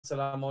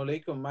Assalamu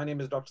alaikum. My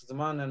name is Dr.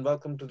 Zaman and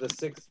welcome to the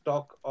sixth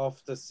talk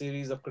of the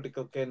series of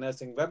critical care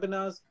nursing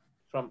webinars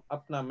from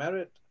APPNA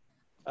Merit.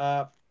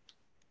 Uh,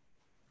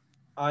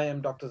 I am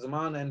Dr.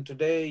 Zaman and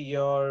today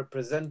your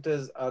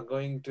presenters are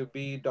going to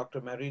be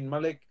Dr. Mehreen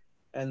Malik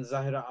and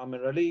Zahira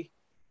Amir Ali,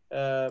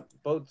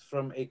 both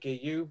from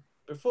AKU.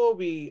 Before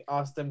we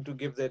ask them to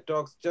give their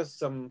talks, just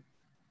some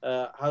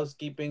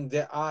housekeeping.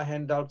 There are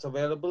handouts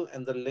available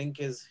and the link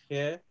is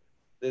here.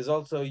 There's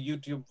also a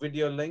YouTube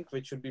video link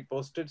which should be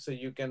posted so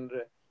you can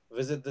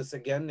visit this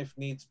again if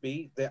needs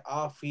be. There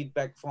are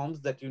feedback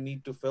forms that you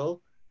need to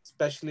fill,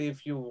 especially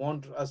if you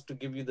want us to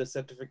give you the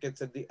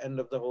certificates at the end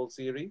of the whole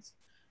series.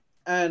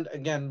 And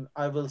again,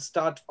 I will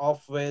start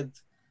off with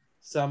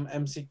some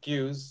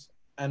MCQs,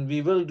 and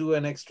we will do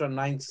an extra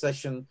ninth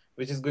session,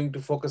 which is going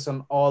to focus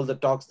on all the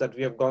talks that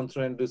we have gone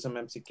through and do some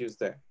MCQs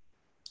there.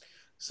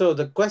 So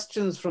the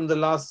questions from the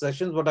last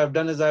sessions, what I've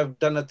done is I've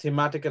done a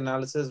thematic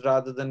analysis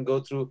rather than go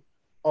through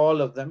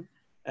all of them.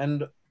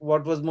 And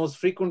what was most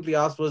frequently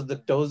asked was the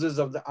doses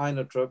of the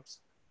inotropes,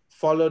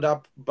 followed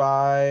up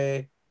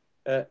by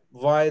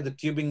why the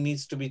tubing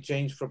needs to be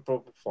changed for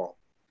propofol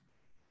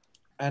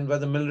and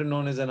whether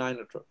milrinone is an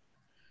inotrope.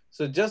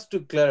 So just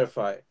to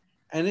clarify,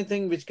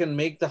 anything which can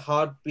make the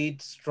heart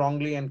beat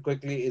strongly and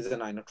quickly is an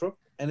inotrope.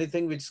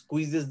 Anything which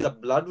squeezes the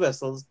blood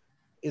vessels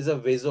is a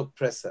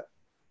vasopressor.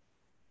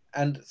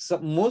 And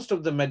most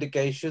of the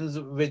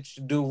medications which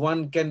do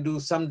one can do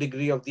some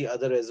degree of the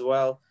other as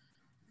well.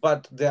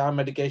 But there are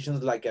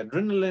medications like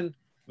adrenaline,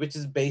 which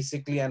is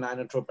basically an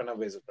inotrope and a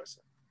vasopressor.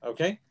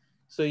 Okay?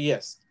 So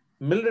yes,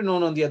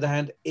 milrinone on the other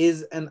hand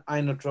is an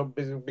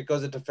inotrope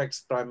because it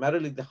affects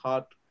primarily the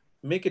heart,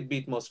 make it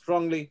beat more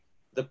strongly.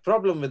 The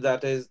problem with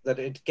that is that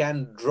it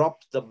can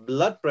drop the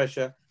blood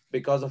pressure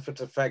because of its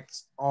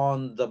effects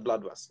on the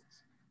blood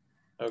vessels.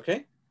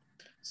 Okay?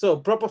 So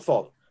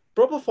propofol.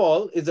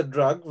 Propofol is a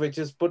drug which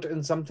is put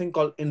in something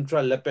called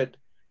intralipid,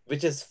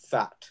 which is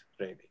fat,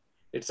 really.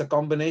 It's a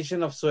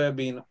combination of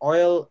soybean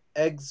oil,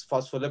 eggs,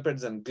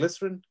 phospholipids, and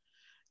glycerin.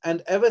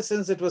 And ever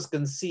since it was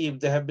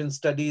conceived, there have been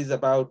studies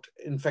about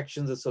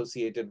infections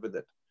associated with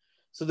it.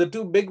 So the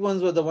two big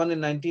ones were the one in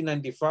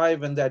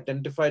 1995 when they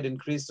identified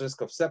increased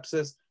risk of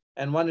sepsis,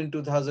 and one in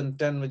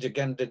 2010, which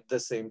again did the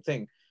same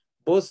thing.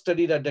 Both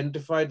studies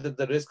identified that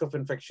the risk of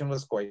infection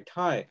was quite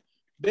high.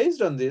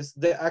 Based on this,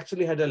 they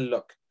actually had a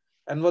look.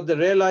 And what they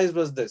realized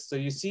was this. So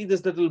you see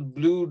this little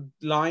blue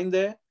line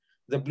there?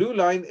 The blue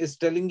line is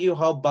telling you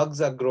how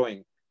bugs are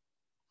growing.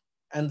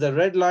 And the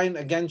red line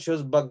again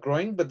shows bug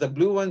growing, but the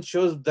blue one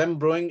shows them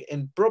growing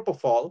in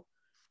propofol,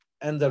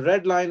 and the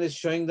red line is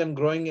showing them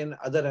growing in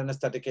other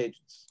anesthetic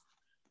agents.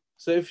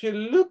 So if you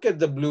look at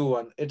the blue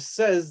one, it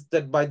says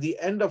that by the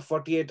end of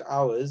 48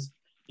 hours,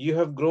 you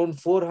have grown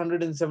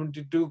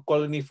 472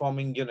 colony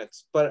forming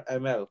units per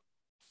ml,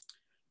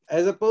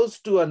 as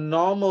opposed to a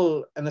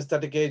normal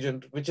anesthetic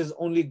agent, which is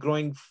only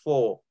growing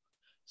 4.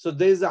 So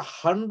there's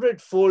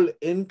 100-fold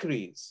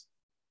increase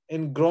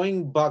in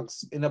growing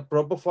bugs in a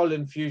propofol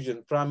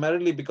infusion,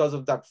 primarily because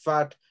of that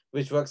fat,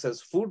 which works as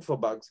food for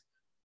bugs.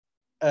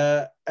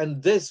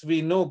 And this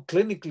we know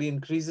clinically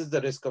increases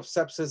the risk of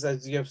sepsis,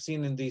 as you have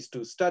seen in these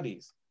two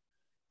studies.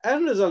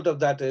 And result of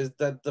that is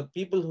that the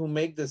people who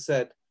make this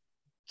said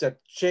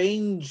that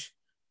change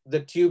the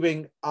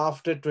tubing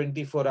after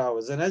 24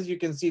 hours. And as you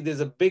can see, there's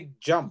a big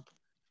jump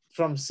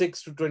from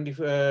 6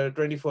 to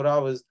 24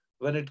 hours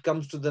when it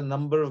comes to the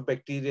number of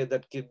bacteria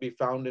that can be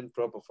found in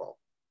propofol.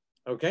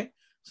 Okay,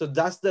 so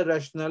that's the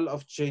rationale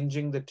of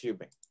changing the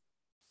tubing.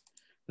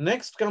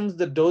 Next comes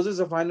the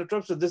doses of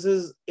inotropes. So this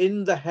is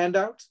in the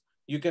handouts.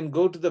 You can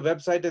go to the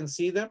website and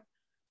see them.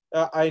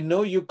 I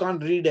know you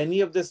can't read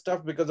any of this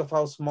stuff because of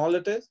how small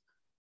it is,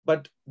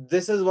 but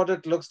this is what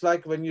it looks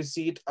like when you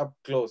see it up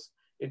close.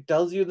 It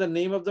tells you the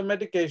name of the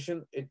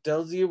medication. It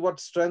tells you what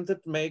strength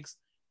it makes,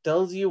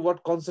 tells you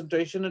what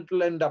concentration it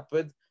will end up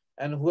with,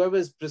 and whoever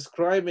is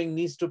prescribing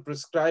needs to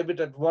prescribe it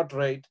at what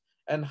rate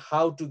and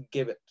how to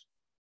give it.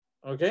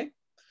 Okay?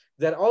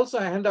 There are also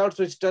handouts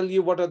which tell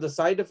you what are the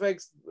side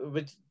effects,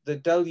 which they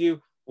tell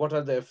you what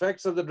are the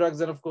effects of the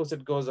drugs, and of course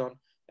it goes on.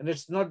 And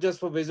it's not just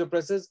for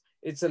vasopressors,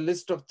 it's a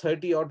list of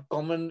 30 odd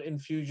common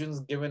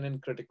infusions given in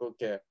critical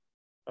care.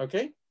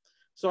 Okay,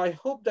 so I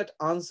hope that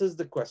answers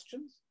the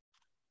questions.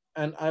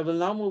 And I will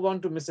now move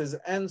on to Mrs.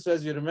 N. So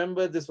as you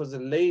remember, this was a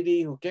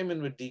lady who came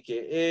in with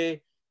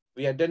DKA.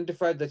 We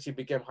identified that she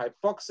became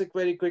hypoxic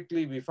very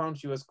quickly. We found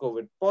she was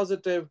COVID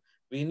positive.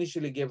 We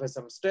initially gave her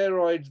some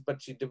steroids, but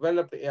she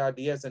developed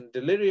ARDS and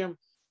delirium.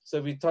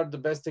 So we thought the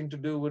best thing to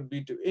do would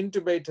be to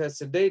intubate her,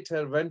 sedate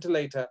her,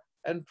 ventilate her,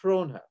 and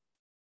prone her.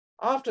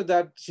 After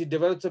that, she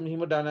developed some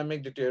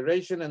hemodynamic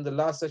deterioration, and the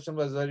last session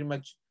was very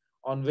much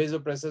on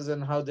vasopressors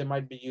and how they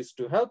might be used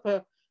to help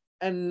her.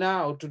 And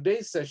now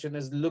today's session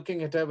is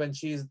looking at her when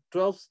she is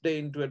 12th day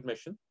into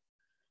admission.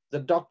 The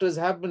doctors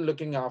have been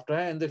looking after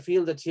her, and they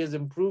feel that she has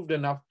improved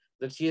enough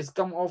that she has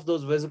come off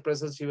those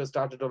vasopressors she was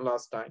started on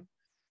last time,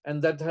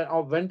 and that her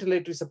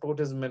ventilatory support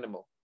is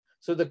minimal.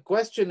 So the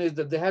question is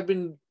that they have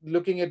been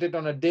looking at it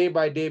on a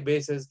day-by-day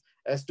basis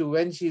as to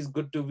when she's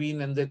good to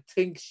wean, and they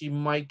think she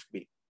might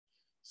be.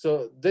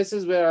 So this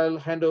is where I'll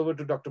hand over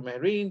to Dr.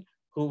 Mehreen,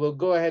 who will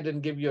go ahead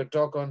and give you a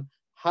talk on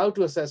how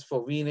to assess for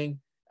weaning.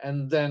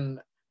 And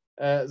then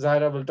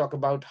Zahira will talk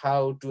about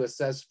how to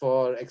assess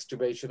for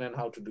extubation and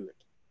how to do it.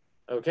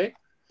 Okay,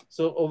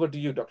 so over to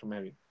you, Dr.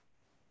 Mehreen.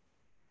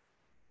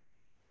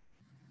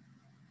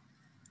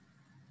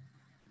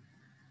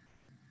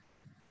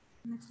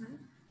 Next slide.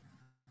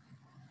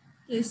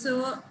 Okay,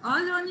 so our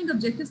learning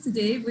objectives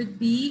today would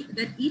be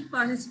that each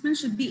participant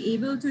should be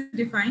able to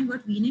define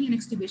what weaning and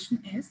extubation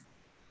is,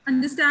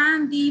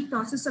 understand the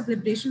process of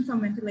liberation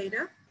from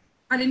ventilator,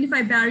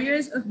 identify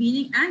barriers of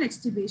weaning and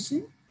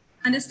extubation,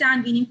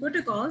 understand weaning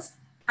protocols,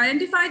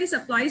 identify the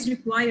supplies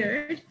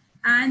required,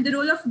 and the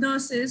role of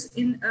nurses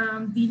in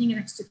weaning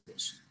and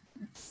extubation.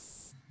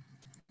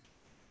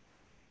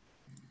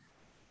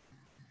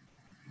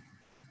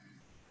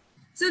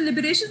 So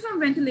liberation from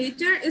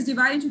ventilator is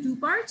divided into two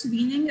parts.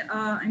 Weaning,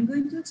 I'm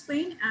going to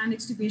explain, and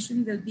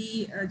extubation will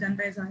be done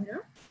by Zahira.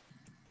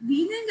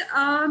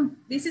 Weaning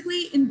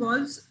basically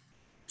involves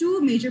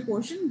two major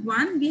portions.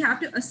 One, we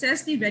have to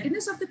assess the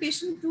readiness of the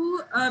patient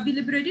to be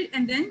liberated,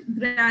 and then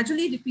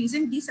gradually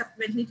decreasing the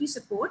ventilatory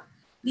support,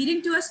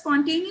 leading to a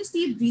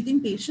spontaneously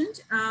breathing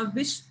patient,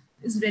 which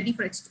is ready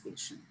for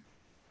extubation.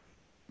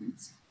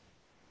 Thanks.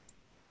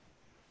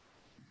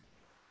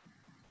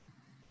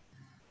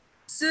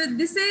 So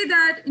they say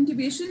that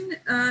intubation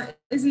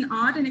is an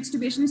art and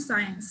extubation is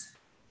science.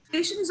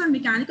 Patient is on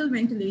mechanical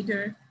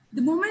ventilator.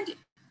 The moment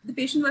the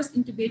patient was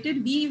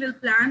intubated, we will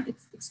plan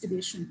its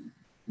extubation.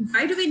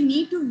 Why do we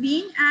need to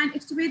wean and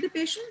extubate the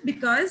patient?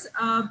 Because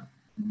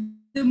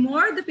the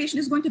more the patient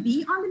is going to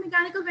be on the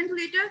mechanical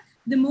ventilator,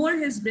 the more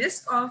his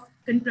risk of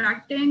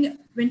contracting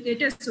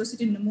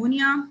ventilator-associated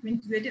pneumonia,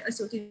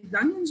 ventilator-associated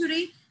lung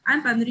injury,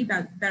 and pulmonary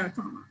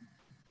barotrauma.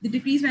 The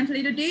decreased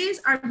ventilator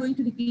days are going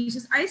to decrease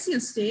his ICU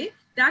stay.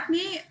 That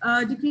may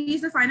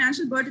decrease the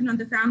financial burden on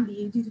the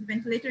family due to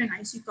ventilator and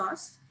ICU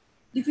costs,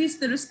 decrease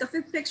the risk of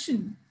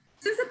infection.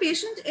 Since the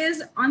patient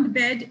is on the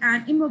bed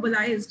and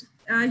immobilized,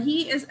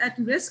 he is at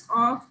risk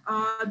of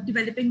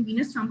developing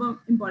venous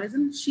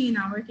thromboembolism, she in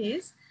our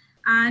case,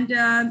 and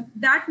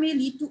that may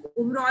lead to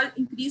overall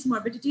increased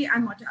morbidity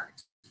and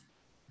mortality.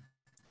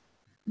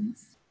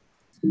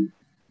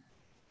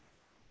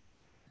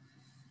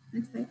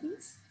 Next slide,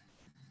 please.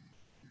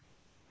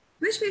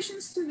 Which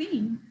patients to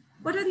wean?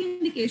 What are the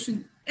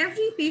indications?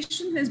 Every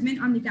patient who has been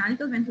on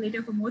mechanical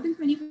ventilator for more than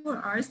 24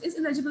 hours is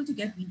eligible to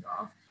get weaned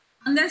off,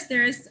 unless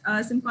there is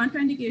some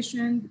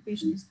contraindication, the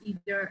patient is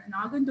either an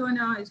organ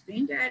donor, is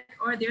brain dead,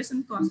 or there are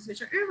some causes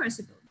which are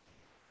irreversible.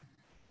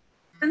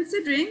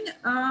 Considering,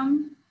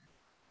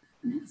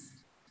 next.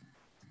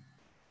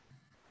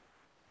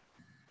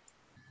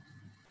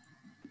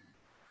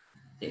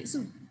 Okay,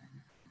 so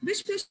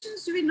which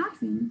patients do we not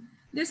wean?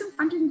 There's some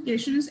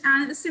contraindications,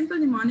 and a simple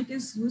mnemonic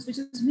is used, which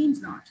is means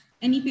not.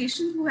 Any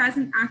patient who has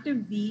an active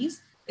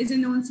V's, is a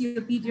known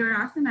COPD or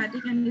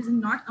asthmatic, and is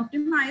not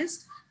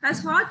optimized,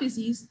 has heart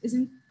disease, is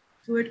in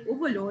fluid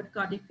overload,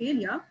 cardiac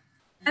failure,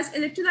 has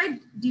electrolyte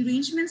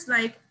derangements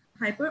like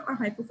hyper or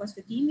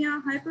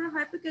hypophosphatemia, hyper or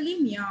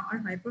hyperkalemia, or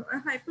hyper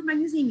or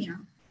hypermagnesemia,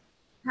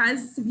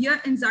 has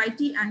severe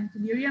anxiety and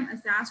delirium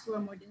assessed for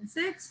more than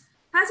 6,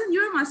 has a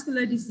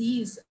neuromuscular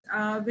disease,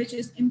 which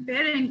is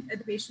impairing the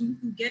patient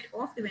to get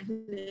off the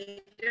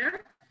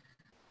ventilator,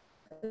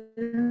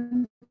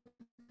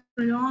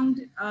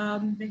 prolonged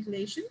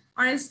ventilation,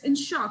 or is in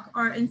shock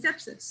or in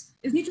sepsis,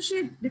 is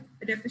nutrition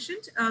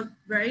deficient,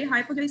 very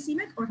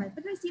hypoglycemic or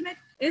hyperglycemic,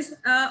 is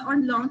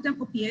on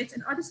long-term opiates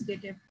and other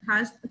sedative,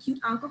 has acute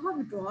alcohol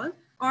withdrawal,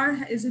 or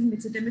is in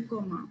mid-systemic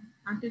coma,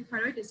 active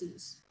thyroid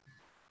disease.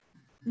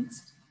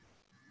 Next.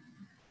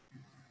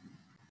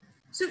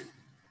 So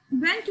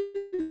when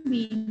to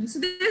wean? So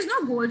there's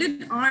no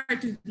golden hour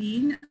to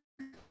wean,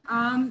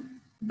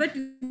 but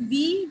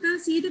we will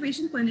see the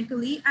patient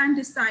clinically and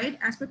decide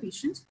as per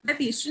patient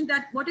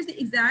that what is the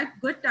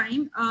exact good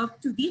time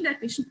to wean that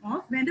patient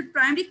off when the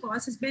primary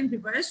cause has been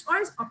reversed or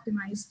is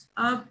optimized.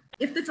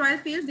 If the trial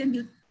fails, then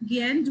we'll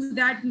again do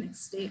that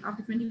next day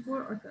after 24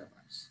 or 12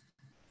 hours.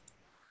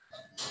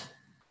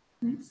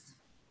 Next.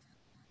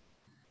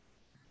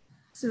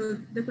 So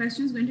the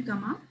question is going to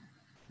come up.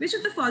 Which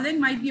of the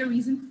following might be a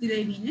reason to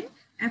delay weaning?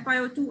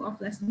 FiO2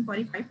 of less than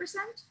 45%.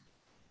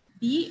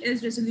 B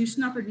is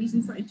resolution of a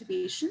reason for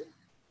intubation.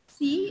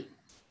 C,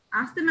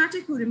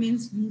 asthmatic who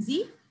remains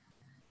wheezy.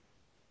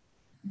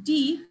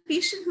 D,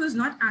 patient who is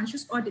not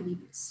anxious or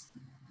delirious.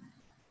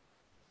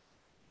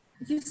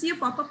 If you see a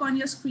pop-up on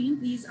your screen,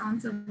 please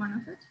answer one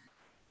of it.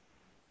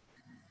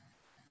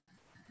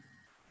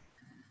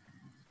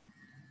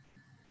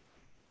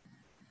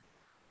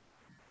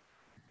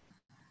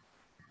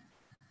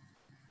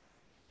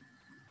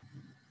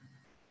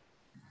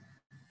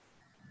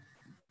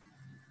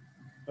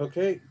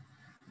 Okay,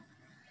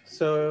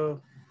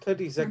 so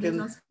 30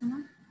 seconds.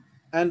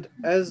 And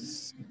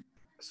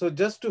so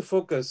just to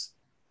focus,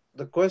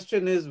 the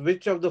question is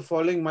which of the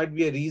following might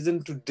be a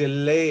reason to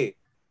delay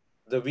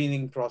the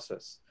weaning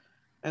process?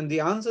 And the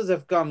answers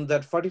have come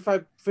that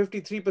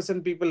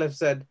 53% people have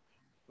said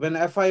when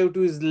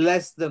FiO2 is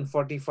less than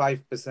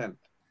 45%.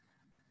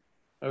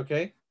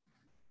 Okay.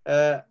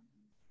 Uh,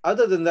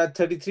 Other than that,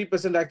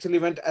 33% actually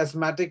went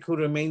asthmatic who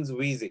remains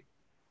wheezy.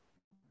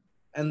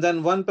 And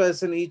then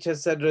 1% each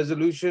has said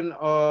resolution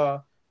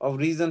or of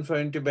reason for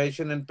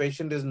intubation and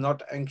patient is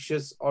not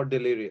anxious or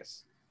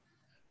delirious.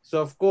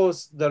 So of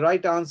course, the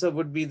right answer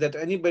would be that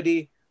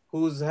anybody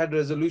who's had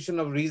resolution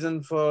of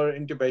reason for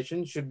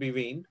intubation should be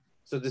weaned.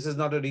 So this is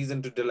not a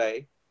reason to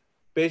delay.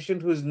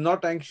 Patient who is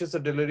not anxious or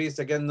delirious,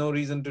 again, no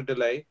reason to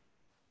delay.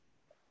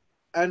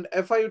 And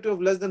FiO2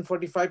 of less than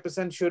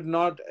 45% should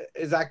not,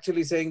 is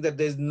actually saying that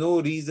there's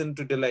no reason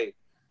to delay.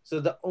 So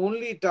the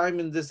only time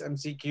in this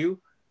MCQ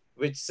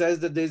which says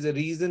that there's a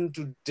reason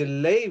to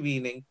delay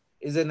weaning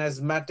is an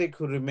asthmatic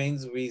who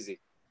remains wheezy.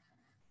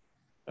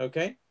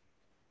 Okay?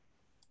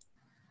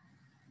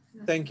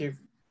 Thank you.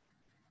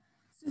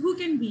 So who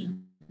can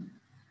wean?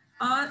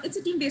 It's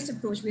a team-based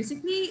approach,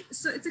 basically.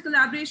 So it's a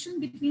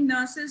collaboration between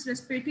nurses,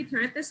 respiratory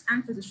therapists,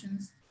 and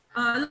physicians.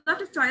 A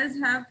lot of trials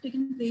have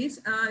taken place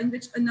in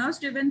which a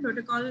nurse-driven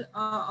protocol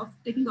of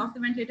taking off the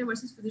ventilator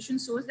versus physician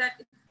shows that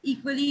it's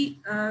equally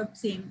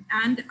same.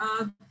 And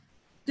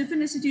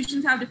different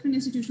institutions have different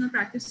institutional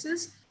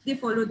practices. They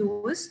follow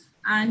those.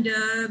 And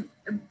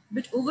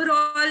but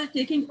overall,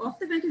 taking off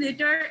the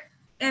ventilator,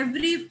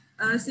 every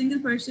single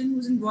person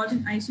who's involved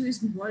in ICU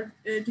is involved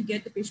to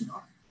get the patient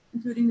off,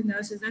 including the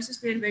nurses. Nurses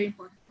play a very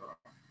important role.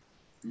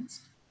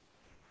 Next.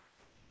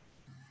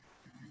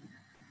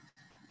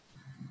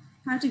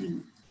 How to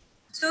wean.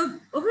 So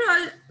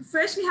overall,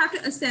 first we have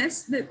to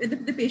assess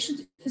the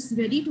patient is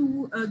ready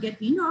to get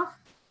weaned off.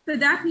 For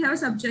that, we have a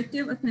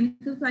subjective, a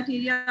clinical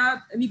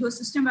criteria. We go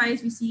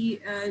system-wise. We see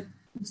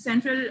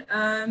central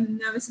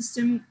nervous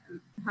system,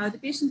 how the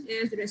patient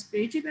is, the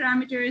respiratory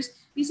parameters.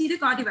 We see the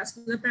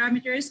cardiovascular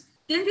parameters.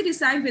 Then we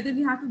decide whether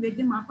we have to wake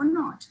them up or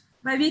not.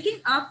 By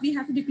waking up, we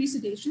have to decrease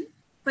sedation.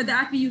 For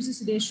that, we use a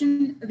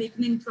sedation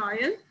awakening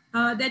trial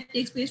that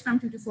takes place from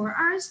 2 to 4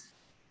 hours.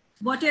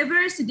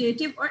 Whatever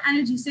sedative or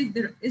analgesic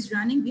there is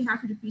running, we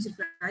have to decrease it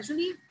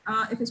gradually.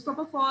 If it's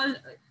propofol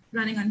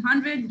running on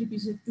 100, we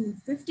decrease it to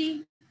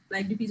 50,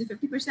 like decrease it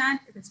 50%.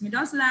 If it's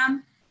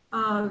midazolam,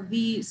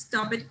 we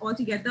stop it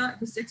altogether.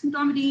 If it's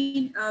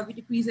dexmedetomidine, we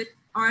decrease it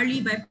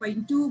hourly by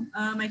 0.2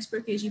 mics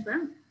per kg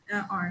per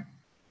hour.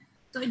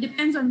 So it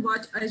depends on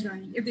what is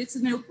running. If it's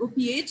an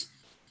opiate,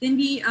 then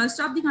we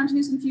stop the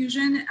continuous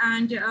infusion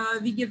and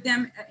we give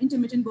them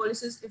intermittent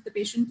boluses if the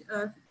patient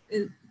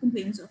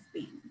complains of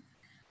pain.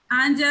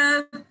 And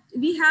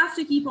we have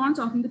to keep on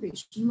talking to the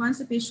patient. Once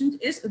the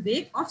patient is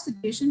awake of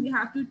sedation, we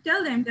have to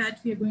tell them that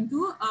we are going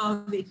to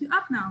wake you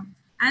up now.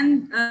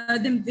 And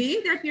the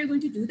way that we are going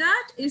to do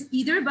that is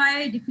either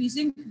by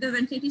decreasing the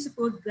ventilatory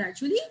support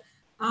gradually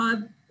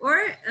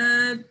or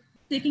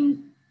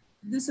taking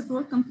the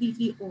support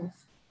completely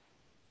off.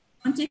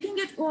 On taking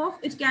it off,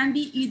 it can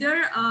be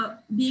either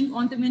being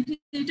on the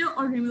ventilator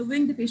or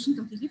removing the patient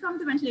completely from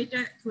the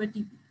ventilator through a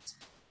TP.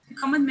 The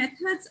common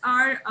methods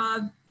are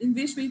in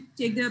which we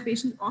take the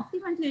patient off the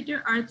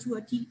ventilator are through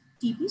a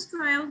TP's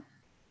trial.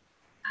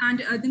 And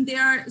then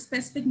there are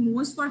specific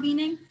modes for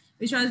weaning,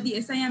 which are the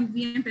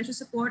SIM-VM pressure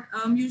support.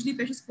 Usually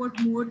pressure support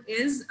mode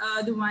is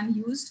the one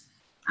used.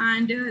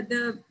 And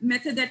the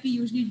method that we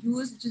usually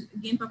use, which is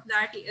again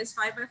popularity, is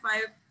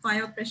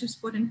 5x5 of pressure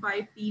support and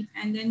 5 PEEP.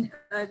 And then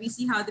we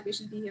see how the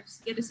patient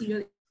behaves, get a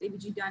serial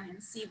ABG done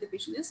and see if the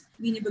patient is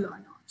weanable or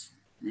not.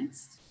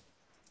 Next.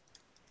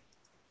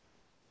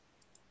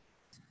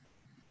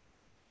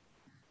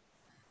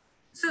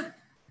 So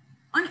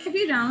on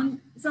every round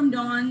from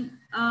dawn,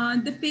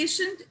 the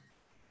patient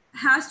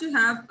has to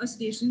have a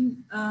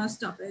sedation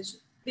stoppage.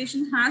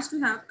 Patient has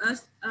to have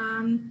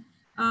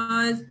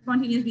a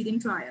spontaneous breathing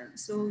trial.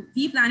 So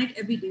we plan it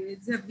every day.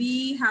 So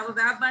we have a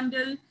WAB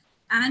bundle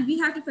and we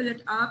have to fill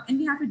it up and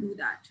we have to do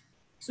that.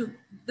 So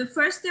the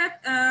first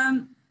step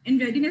in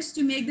readiness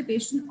to make the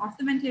patient off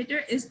the ventilator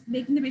is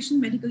making the patient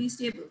medically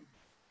stable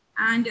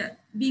and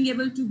being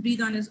able to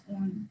breathe on his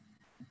own.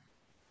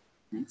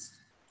 Next.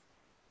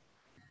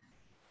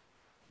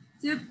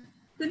 So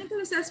clinical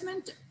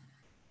assessment,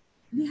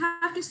 we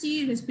have to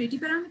see respiratory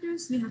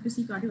parameters, we have to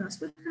see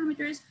cardiovascular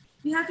parameters,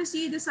 we have to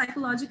see the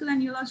psychological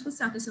and neurological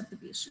status of the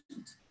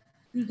patient.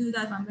 We'll do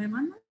that one by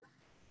one.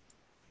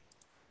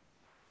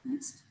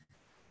 Next.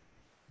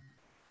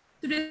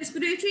 So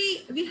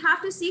respiratory, we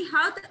have to see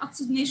how the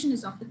oxygenation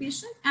is of the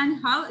patient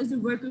and how is the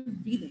work of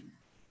breathing.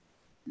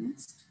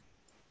 Next.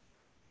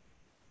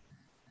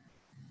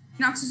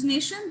 In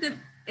oxygenation, the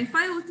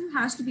FiO2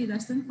 has to be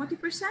less than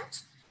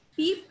 40%.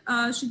 PEEP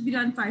should be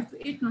done 5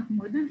 to 8, not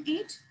more than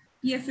 8.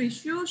 PF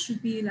ratio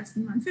should be less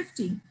than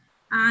 150.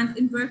 And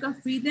in work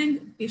of breathing,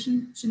 the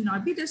patient should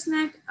not be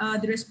dyspneic.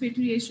 The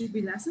respiratory rate should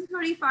be less than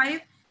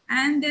 35.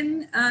 And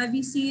then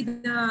we see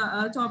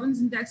the Tobin's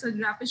index or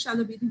the rapid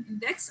shallow breathing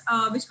index,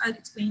 which I'll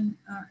explain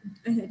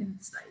ahead in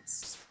the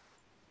slides.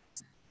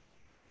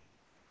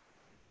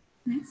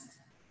 Next.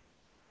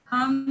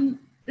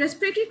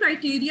 Respiratory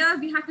criteria,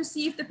 we have to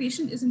see if the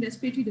patient is in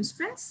respiratory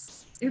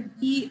distress, if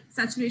the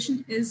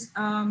saturation is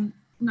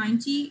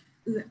 90,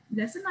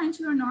 less than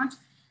 90 or not.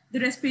 The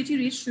respiratory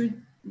rate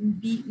should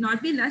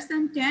not be less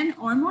than 10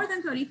 or more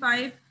than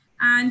 35.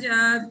 And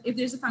if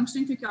there's a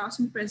functioning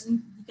tracheostomy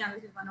present,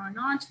 decannulated one or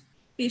not.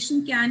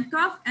 Patient can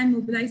cough and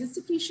mobilize its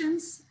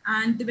secretions,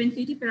 and the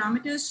ventilative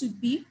parameters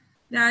should be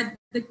that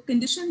the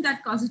condition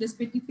that causes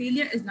respiratory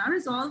failure is now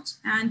resolved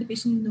and the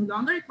patient no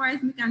longer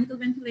requires mechanical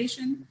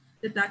ventilation.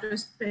 The bladder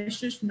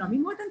pressure should not be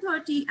more than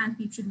 30 and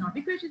PEEP should not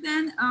be greater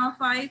than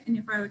 5,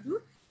 and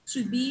FiO2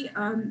 should be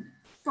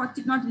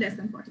 40, not less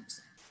than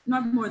 40%,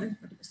 not more than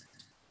 40%.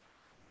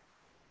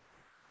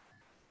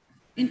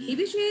 In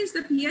ABGs,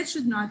 the pH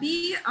should not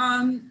be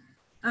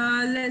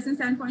less than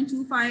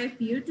 7.25,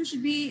 PO2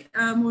 should be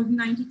more than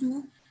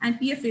 92, and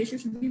PF ratio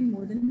should be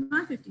more than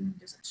 150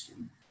 meters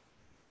actually.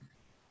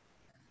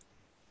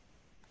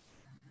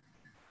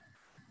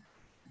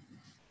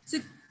 So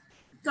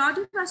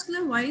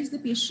cardiovascular wise, the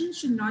patient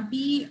should not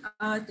be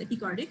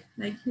tachycardic,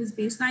 like his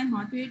baseline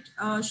heart rate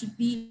should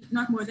be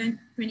not more than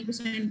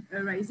 20%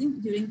 rising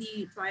during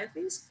the trial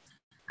phase.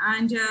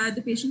 And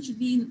the patient should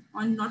be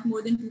on not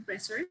more than 2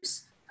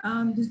 pressors.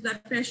 His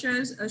blood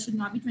pressures should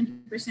not be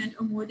 20%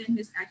 or more than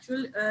his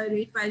actual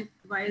rate while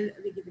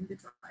we're giving the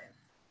trial.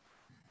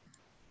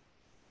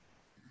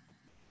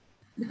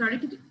 The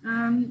cardiac,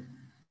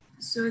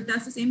 so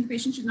that's the same. The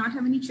patient should not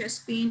have any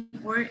chest pain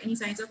or any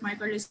signs of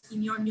myocardial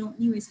ischemia or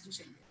new ECG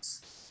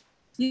changes.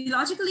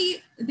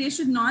 Neurologically, there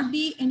should not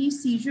be any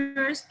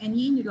seizures,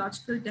 any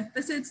neurological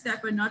deficits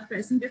that were not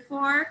present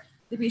before.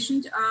 The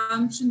patient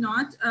should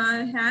not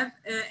have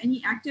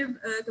any active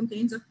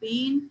complaints of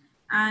pain,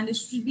 and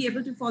should be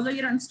able to follow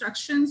your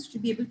instructions,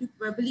 should be able to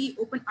verbally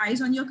open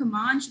eyes on your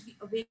command, should be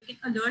awake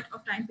and alert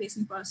of time, place,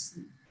 and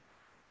person.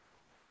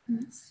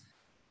 Yes.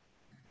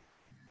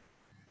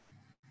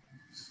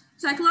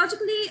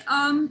 Psychologically,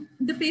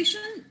 the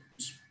patient,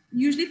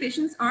 usually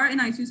patients are in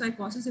ICU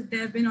psychosis if they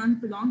have been on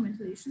prolonged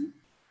ventilation.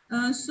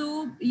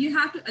 So you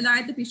have to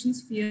allay the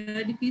patient's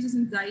fear, decrease his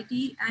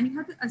anxiety, and you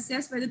have to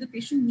assess whether the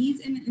patient needs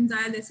an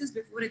dialysis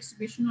before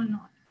extubation or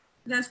not.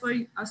 That's for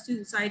us to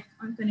decide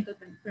on clinical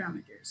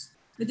parameters.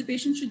 But the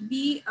patient should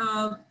be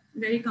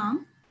very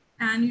calm,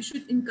 and you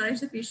should encourage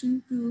the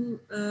patient to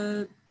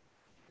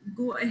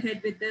go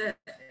ahead with the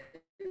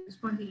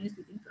spontaneous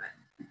breathing trial.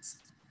 Next.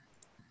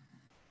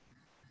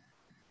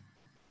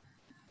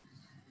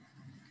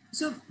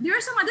 So there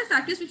are some other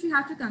factors which we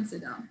have to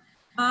consider,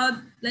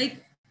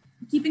 like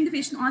keeping the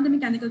patient on the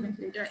mechanical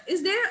ventilator.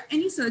 Is there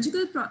any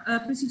surgical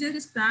procedure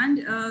is planned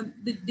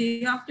the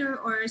day after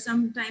or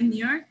sometime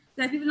near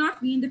that we will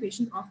not wean the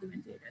patient off the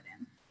ventilator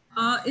then?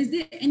 Is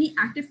there any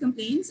active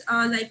complaints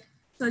like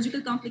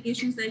surgical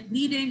complications like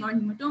bleeding or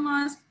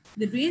hematomas?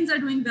 The drains are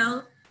doing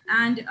well,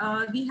 and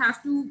we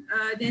have to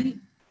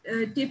then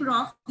taper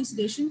off the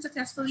sedation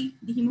successfully.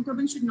 The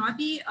hemoglobin should not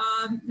be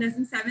less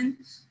than 7,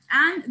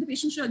 and the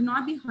patient should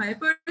not be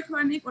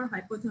hyperthermic or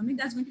hypothermic.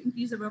 That's going to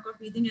increase the work of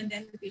breathing, and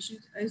then the patient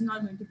is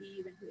not going to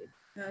be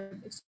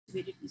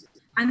extubated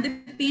easily. And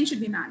the pain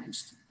should be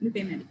managed with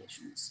pain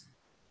medications.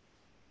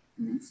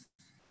 Next.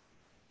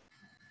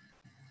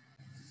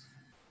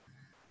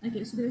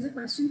 Okay, so there's a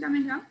question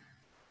coming up.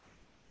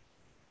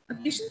 A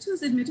patient who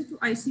is admitted to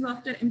ICU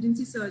after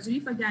emergency surgery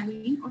for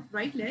gangrene of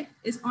right leg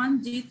is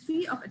on day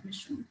 3 of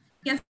admission.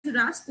 He has a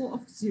RAS score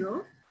of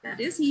 0. That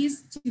is, he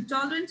is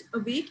tolerant,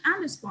 awake,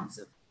 and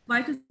responsive.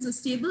 Vitals are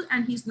stable,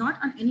 and he's not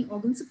on any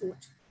organ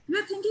support. You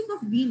are thinking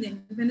of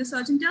weaning when the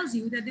surgeon tells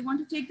you that they want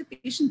to take the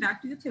patient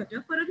back to the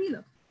theater for a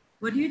relook.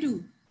 What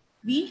do?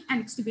 Wean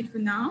and extubate for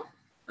now,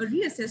 or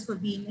reassess for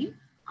weaning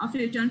after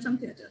return from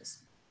theaters?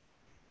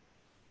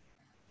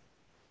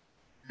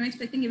 I'm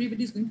expecting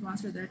everybody is going to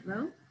answer that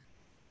well.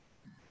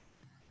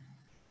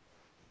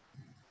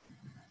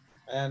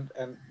 And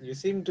you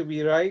seem to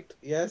be right.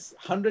 Yes,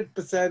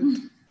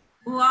 100%.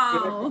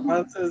 Wow.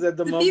 Answers at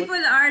the moment. People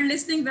are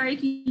listening very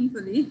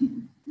keenly.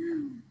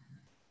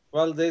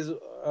 Well, there's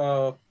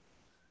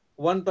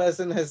one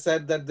person has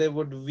said that they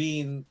would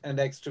wean and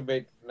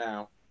extubate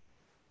now.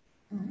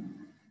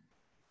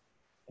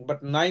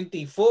 But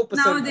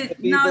 94% of the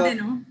people, now they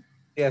know.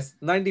 Yes,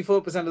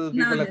 94% of the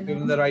people have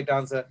given the right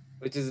answer,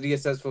 which is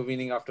reassess for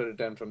weaning after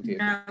return from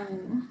theater.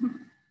 No.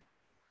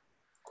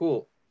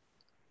 Cool.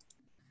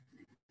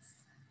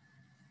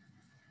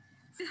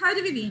 So how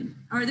do we wean?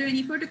 Are there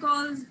any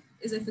protocols?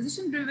 Is it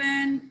physician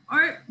driven?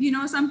 Or,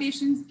 some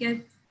patients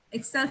get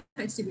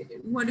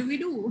self-extubated. What do we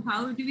do?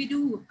 How do we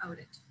do about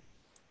it?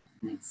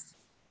 Next.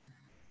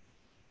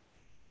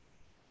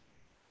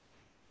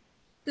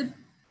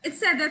 It's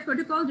said that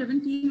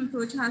protocol-driven team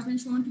approach has been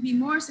shown to be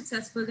more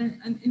successful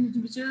than an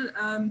individual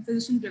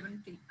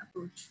physician-driven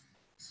approach.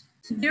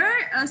 There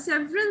are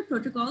several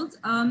protocols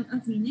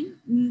of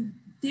weaning.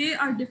 They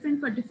are different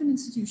for different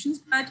institutions,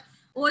 but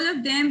all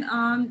of them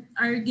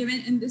are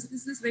given in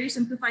this very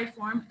simplified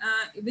form,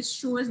 which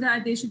shows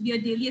that there should be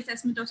a daily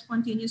assessment of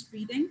spontaneous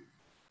breathing.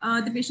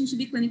 The patient should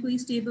be clinically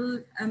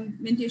stable,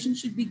 ventilation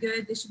should be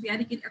good, there should be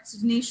adequate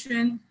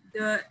oxygenation,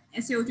 the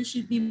SaO2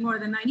 should be more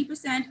than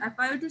 90%,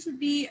 FiO2 should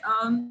be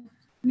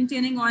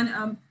maintaining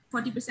on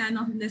 40%,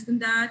 not less than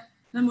that,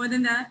 no more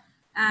than that.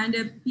 and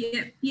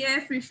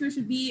PF ratio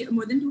should be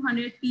more than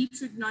 200, PEEP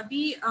should not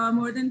be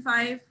more than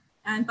 5,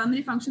 and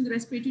pulmonary function, the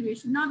respiratory rate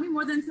should not be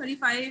more than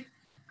 35,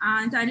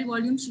 and tidal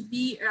volume should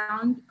be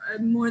around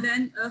more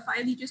than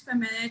 5 liters per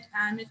minute,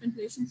 and mid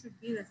ventilation should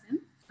be less than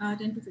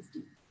 10 to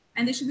 15.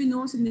 And there should be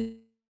no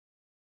significant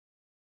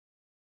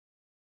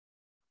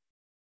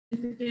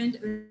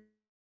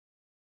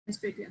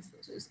respiratory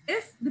acidosis.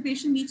 If the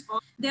patient meets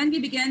all, then we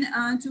begin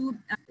to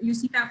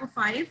use CPAP of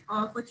 5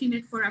 for 3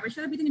 minutes for rapid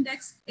shallow breathing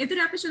index. If the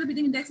rapid shallow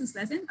breathing index is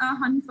less than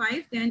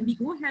 105, then we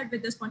go ahead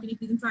with the spontaneous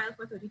breathing trial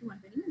for 30 to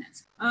 120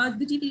 minutes.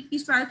 The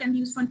TPP's trial can be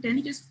used for 10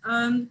 liters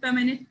per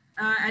minute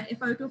at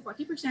FiO2 of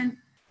 40%.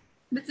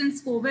 But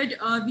since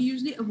COVID, we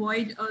usually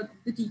avoid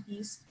the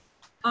TPs.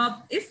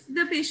 If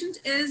the patient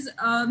is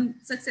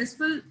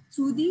successful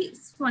through the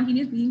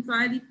spontaneous breathing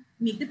trial, we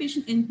make the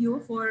patient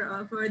NPO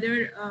for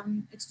further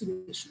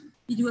extubation.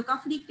 We do a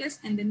cuff leak test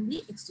and then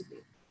we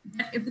extubate.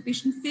 But if the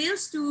patient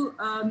fails to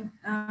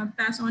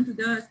pass on to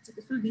the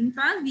successful breathing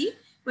trial, we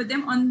put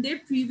them on their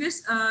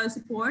previous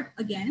support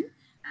again.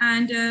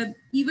 And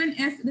even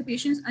if the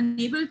patient is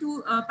unable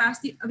to pass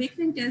the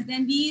awakening test,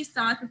 then we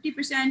start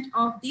 50%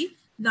 of the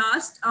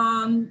last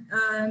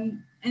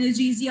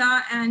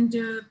analgesia and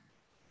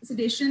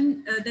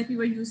sedation that we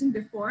were using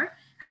before.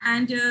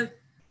 And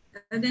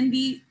then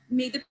we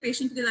made the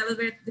patient to the level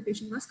where the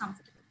patient was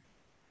comfortable.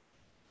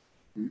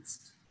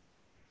 Next.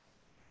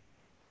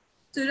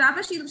 So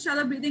rapid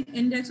shallow breathing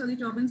index, or the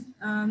Tobin's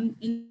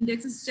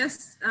index, is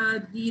just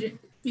the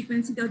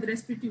frequency of the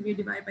respiratory rate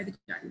divided by the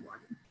tidal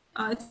volume.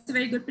 It's a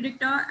very good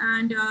predictor,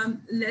 and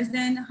less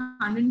than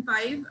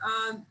 105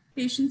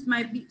 patients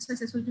might be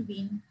successful to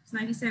wean. It's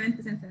 97%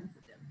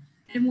 sensitive.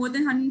 And more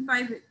than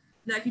 105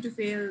 likely to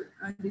fail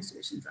the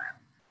extubation trial.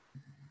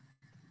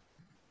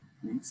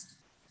 Next.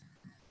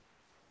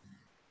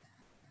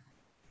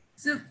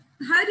 So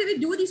how do we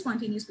do the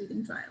spontaneous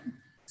breathing trial?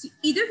 So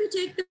either we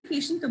take the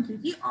patient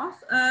completely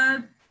off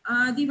the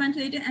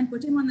ventilator and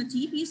put him on the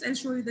T-piece. I'll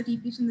show you the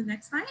T-piece in the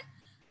next slide.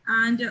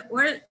 And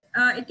or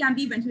it can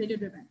be ventilator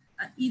driven.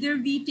 Either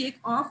we take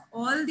off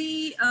all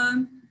the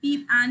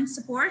PEEP and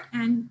support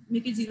and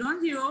make it 0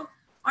 on 0,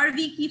 or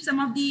we keep some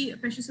of the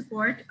pressure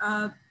support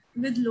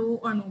with low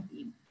or no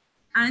PEEP.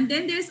 And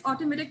then there's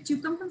automatic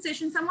tube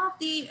compensation. Some of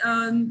the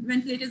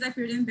ventilators I've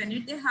heard in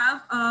Bennett, they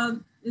have,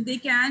 they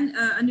can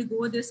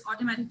undergo this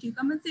automatic tube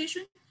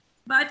compensation,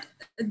 but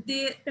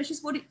the pressure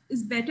support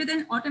is better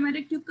than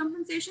automatic tube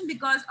compensation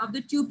because of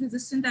the tube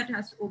resistance that it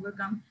has to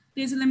overcome.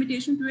 There's a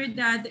limitation to it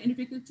that the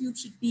endotracheal tube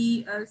should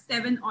be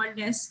 7 or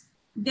less.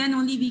 Then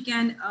only we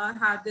can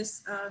have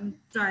this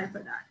trial for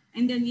that.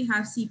 And then we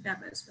have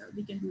CPAP as well.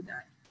 We can do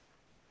that.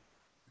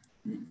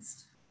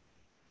 Next.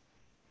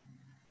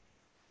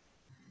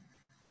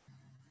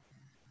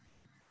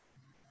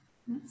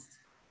 Next.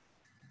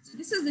 So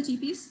this is the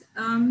T-piece.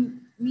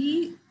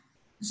 We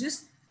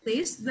just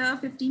place the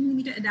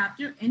 15mm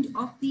adapter end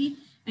of the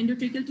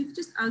endotracheal tube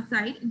just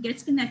outside. It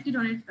gets connected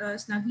on it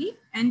snugly.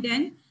 And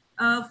then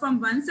from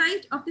one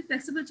side of the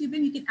flexible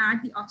tubing, we can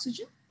add the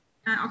oxygen.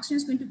 Oxygen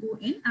is going to go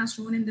in as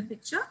shown in the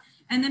picture.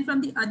 And then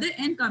from the other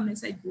end, carbon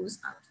dioxide goes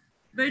out.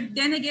 But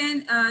then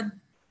again,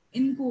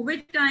 in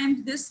COVID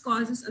times, this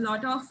causes a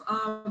lot of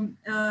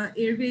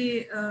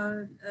airway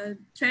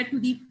threat to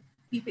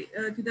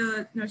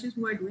the nurses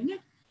who are doing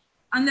it,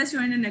 unless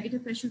you're in a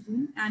negative pressure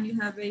room and you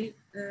have a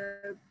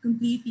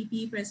complete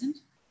PPE present.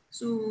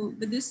 So,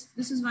 but this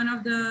is one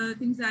of the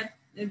things that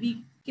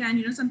we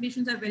can, some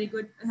patients are very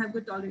good, have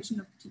good toleration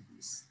of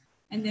TPs,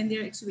 and then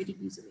they're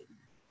extubated easily.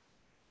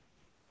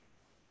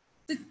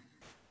 So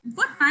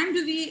what time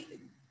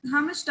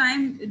how much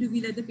time do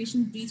we let the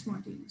patient breathe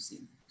spontaneously?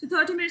 So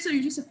 30 minutes are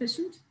usually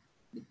sufficient.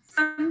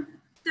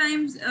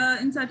 Sometimes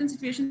in certain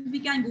situations, we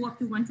can go up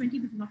to 120,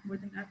 but not more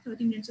than that.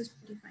 30 minutes is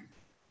pretty fine.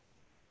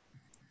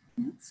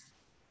 Next.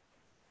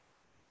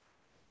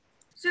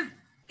 So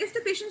if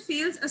the patient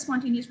fails a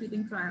spontaneous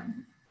breathing trial,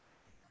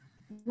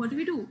 what do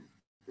we do?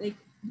 Like,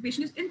 the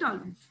patient is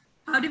intolerant.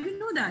 How do we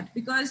know that?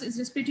 Because his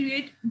respiratory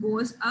rate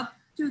goes up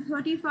to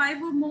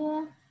 35 or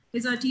more.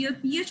 His arterial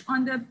pH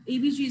on the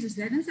ABGs is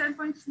less than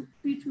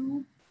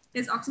 7.32.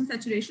 His oxygen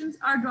saturations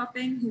are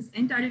dropping. His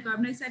end-tidal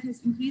carbon dioxide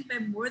has increased by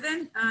more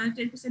than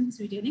 10%. He's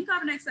retaining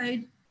carbon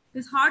dioxide.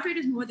 His heart rate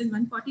is more than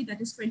 140. That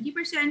is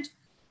 20%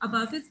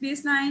 above his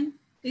baseline.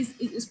 His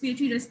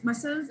respiratory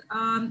muscles,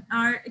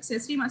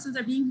 accessory muscles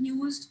are being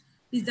used.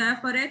 He's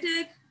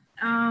diaphoretic.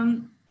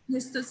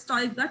 His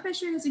systolic blood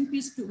pressure has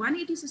increased to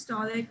 180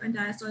 systolic and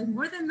diastolic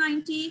more than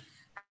 90.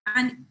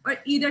 Or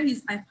either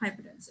he's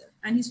hypertensive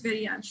and he's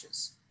very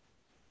anxious.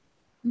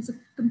 He's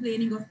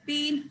complaining of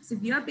pain,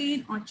 severe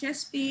pain or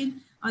chest pain,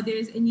 or there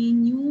is any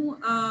new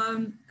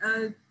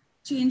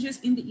changes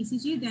in the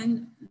ECG,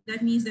 then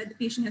that means that the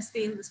patient has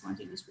failed the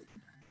spontaneous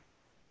breathing.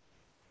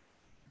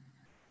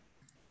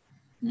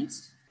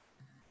 Next.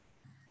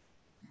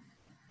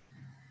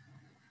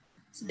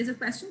 So there's a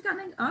question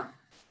coming up.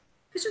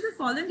 Which of the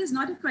following is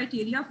not a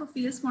criteria for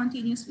failed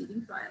spontaneous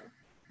breathing trial?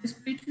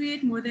 Respiratory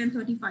rate more than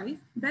 35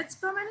 breaths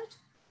per minute,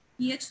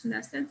 pH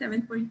less than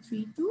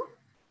 7.32,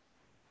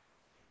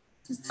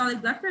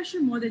 Systolic blood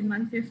pressure more than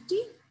 150,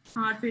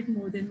 heart rate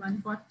more than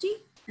 140,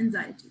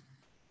 anxiety.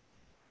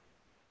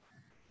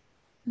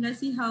 Let's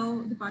see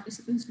how the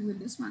participants do with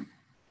this one.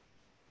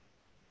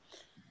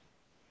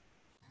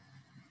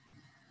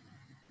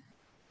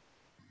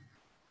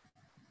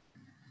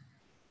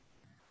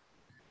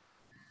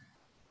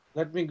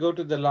 Let me go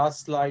to the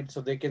last slide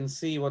so they can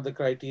see what the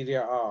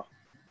criteria are.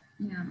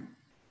 Yeah.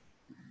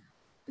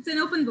 It's an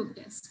open book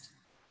test.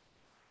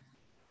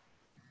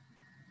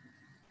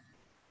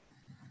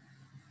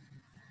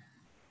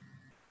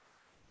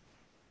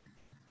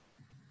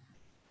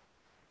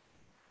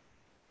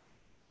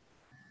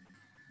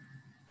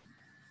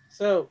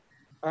 So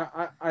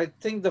I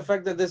think the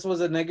fact that this was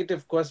a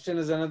negative question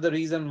is another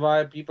reason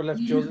why people have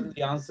chosen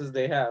the answers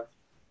they have.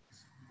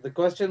 The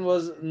question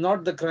was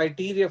not the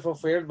criteria for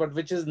failed, but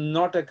which is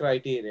not a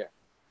criteria.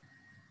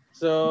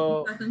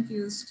 So, Got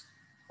confused.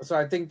 so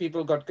I think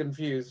people got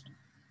confused.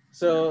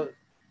 So,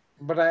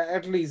 but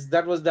at least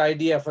that was the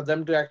idea for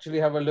them to actually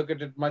have a look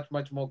at it much,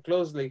 much more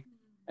closely.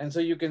 And so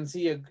you can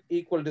see an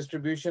equal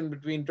distribution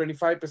between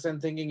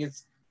 25% thinking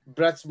it's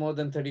breaths more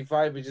than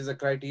 35, which is a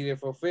criteria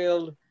for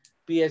failed,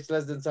 pH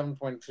less than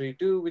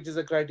 7.32, which is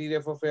a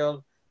criteria for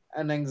failed,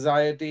 and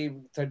anxiety,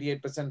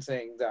 38%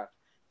 saying that.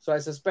 So I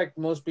suspect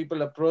most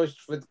people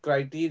approached with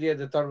criteria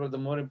they thought were the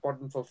more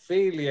important for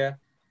failure.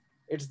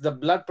 It's the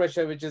blood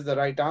pressure, which is the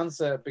right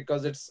answer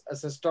because it's a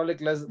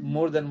systolic less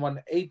more than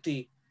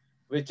 180,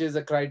 which is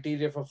a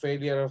criteria for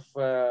failure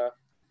of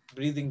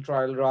breathing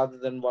trial rather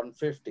than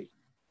 150.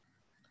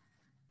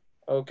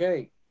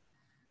 Okay,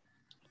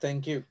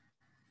 thank you.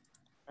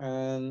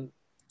 And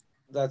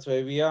that's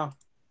where we are.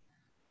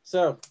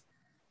 So,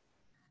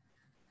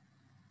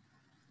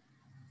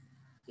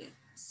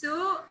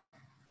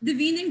 the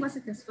weaning was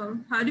successful.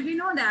 How do we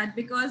know that?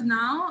 Because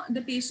now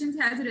the patient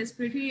has a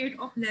respiratory rate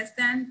of less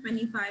than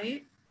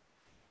 25.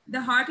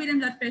 The heart rate and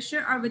blood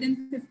pressure are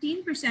within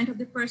 15% of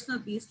the personal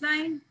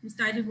baseline. His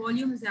tidal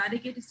volume is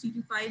adequate, is 3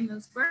 to 5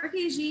 mils per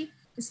kg.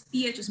 His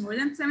pH is more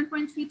than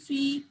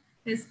 7.33.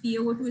 His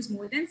PaO2 is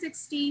more than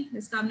 60.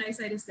 His carbon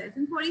dioxide is less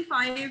than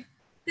 45.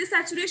 His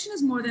saturation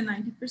is more than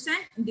 90%.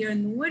 There are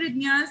no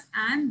arrhythmias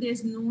and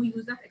there's no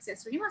use of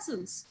accessory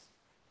muscles.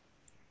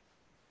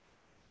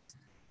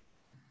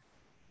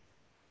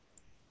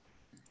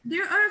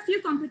 There are a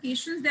few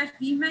complications that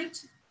we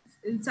might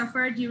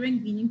suffer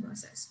during weaning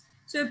process.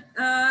 So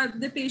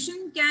the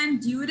patient can,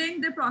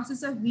 during the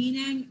process of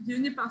weaning,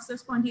 during the process of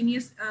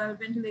spontaneous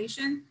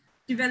ventilation,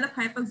 develop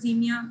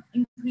hypoxemia,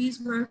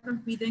 increased work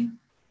of breathing,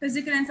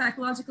 physical and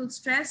psychological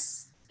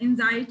stress,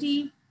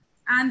 anxiety,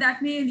 and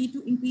that may lead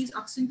to increased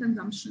oxygen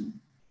consumption.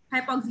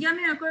 Hypoxia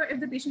may occur if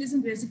the patient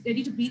isn't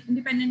ready to breathe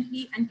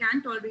independently and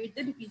can tolerate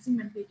the decreasing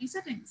ventilatory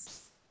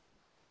settings.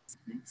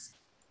 Next.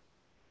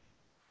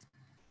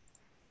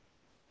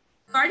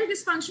 Cardiac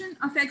dysfunction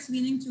affects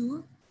weaning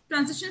too.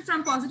 Transition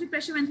from positive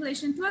pressure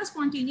ventilation to a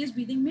spontaneous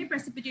breathing may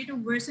precipitate or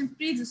worsen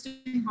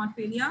pre-existing heart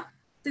failure.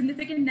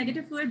 Significant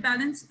negative fluid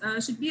balance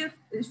should be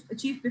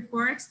achieved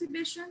before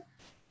extubation.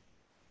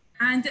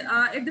 And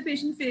if the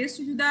patient fails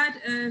to do that,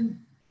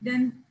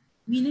 then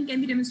weaning can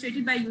be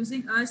demonstrated by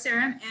using a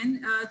serum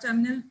and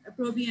terminal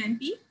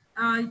pro-BNP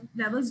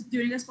levels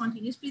during a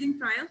spontaneous breathing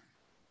trial.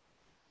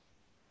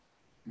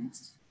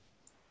 Next.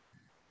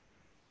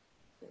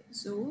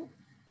 So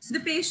the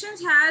patient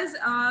has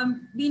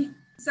been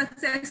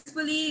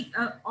successfully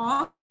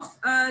off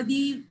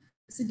the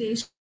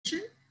sedation,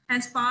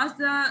 has passed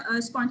the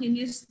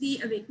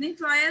spontaneously awakening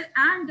trial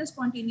and the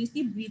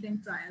spontaneously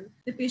breathing trial.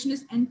 The patient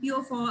is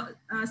NPO for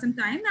some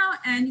time now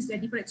and is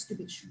ready for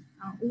extubation.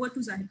 Over to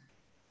Zahira.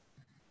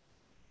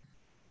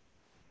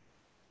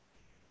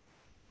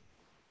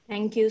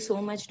 Thank you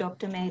so much,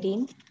 Dr.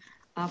 Mehreen,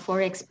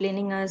 for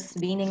explaining us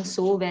weaning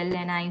so well.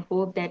 And I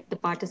hope that the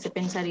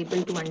participants are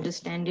able to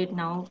understand it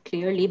now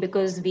clearly,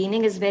 because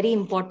weaning is very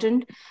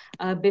important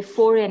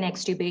before an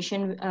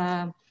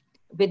extubation.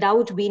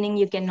 Without weaning,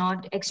 you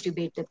cannot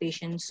extubate the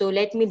patient. So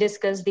let me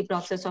discuss the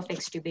process of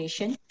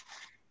extubation.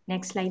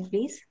 Next slide,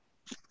 please.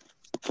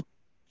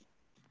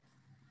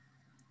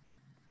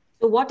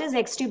 So what is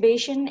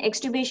extubation?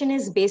 Extubation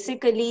is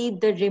basically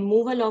the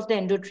removal of the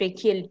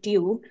endotracheal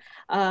tube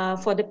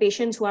for the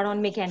patients who are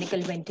on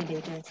mechanical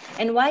ventilator.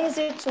 And why is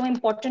it so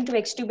important to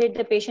extubate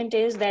the patient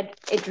is that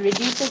it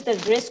reduces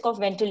the risk of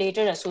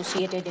ventilator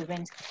associated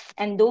events.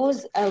 And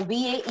those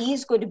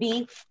VAEs could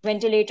be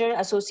ventilator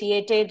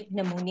associated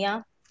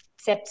pneumonia,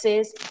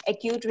 sepsis,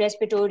 acute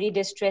respiratory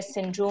distress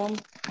syndrome,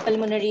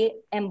 pulmonary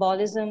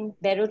embolism,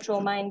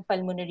 barotrauma, and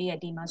pulmonary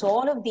edema. So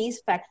all of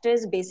these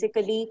factors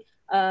basically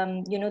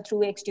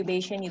through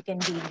extubation, you can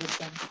deal with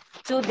them.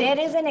 So there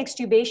is an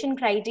extubation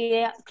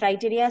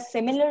criteria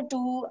similar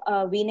to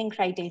weaning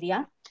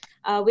criteria,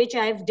 which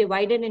I've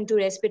divided into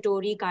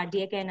respiratory,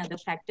 cardiac, and other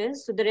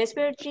factors. So the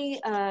respiratory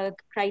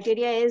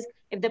criteria is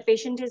if the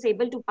patient is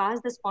able to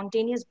pass the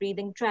spontaneous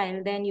breathing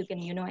trial, then you can,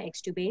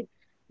 extubate.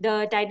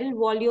 The tidal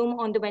volume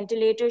on the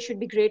ventilator should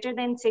be greater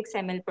than 6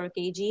 ml per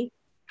kg,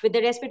 with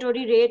the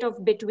respiratory rate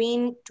of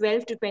between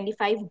 12 to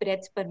 25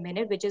 breaths per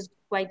minute, which is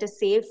quite a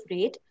safe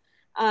rate.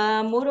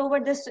 Moreover,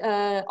 this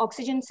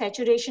oxygen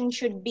saturation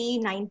should be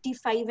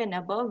 95 and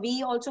above.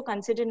 We also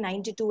consider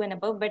 92 and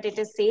above, but it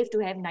is safe to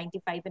have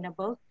 95 and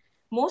above.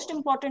 Most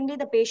importantly,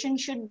 the patient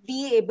should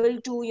be able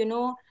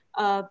to,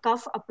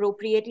 cough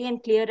appropriately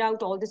and clear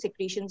out all the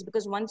secretions,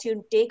 because once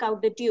you take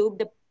out the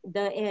tube,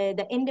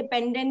 the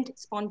independent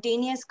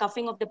spontaneous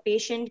coughing of the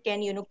patient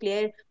can,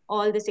 clear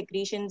all the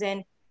secretions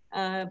and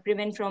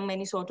prevent from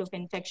any sort of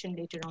infection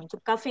later on. So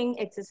coughing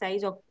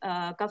exercise or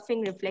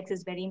coughing reflex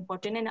is very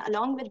important. And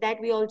along with that,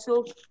 we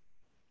also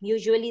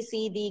usually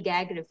see the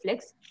gag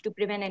reflex to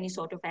prevent any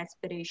sort of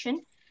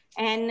aspiration.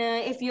 And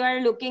if you are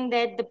looking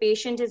that the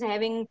patient is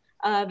having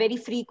very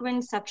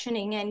frequent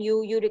suctioning, and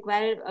you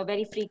require a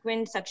very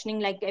frequent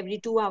suctioning, like every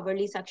 2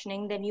 hourly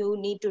suctioning, then you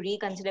need to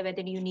reconsider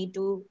whether you need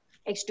to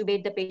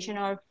extubate the patient,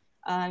 or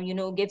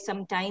give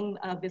some time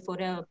before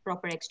a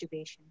proper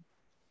extubation.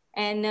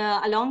 And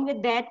along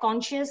with that,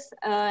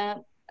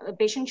 a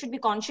patient should be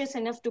conscious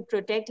enough to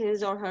protect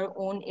his or her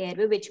own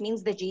airway, which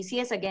means the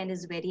GCS again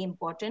is very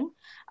important.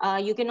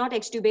 You cannot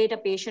extubate a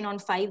patient on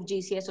 5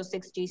 GCS or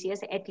 6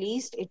 GCS. At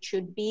least it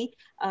should be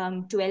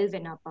 12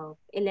 and above,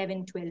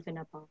 11, 12 and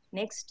above.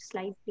 Next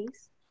slide,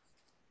 please.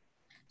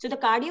 So the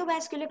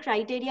cardiovascular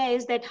criteria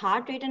is that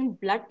heart rate and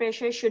blood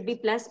pressure should be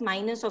plus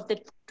minus of the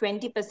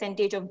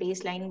 20% of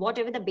baseline,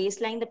 whatever the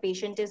baseline the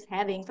patient is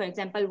having. For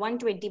example,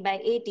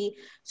 120/80,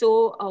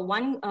 so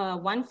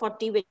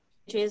 140, which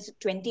is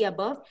 20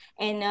 above,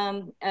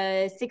 and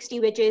 60,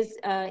 which is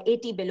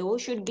 80 below,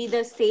 should be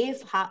the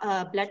safe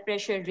blood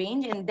pressure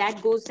range, and that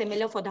goes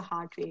similar for the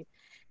heart rate.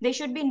 There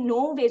should be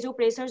no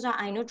vasopressors or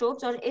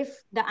inotropes, or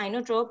if the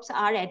inotropes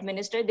are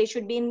administered, they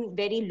should be in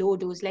very low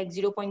dose, like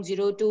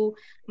 0.02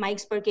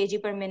 mics per kg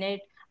per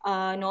minute.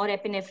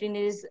 Norepinephrine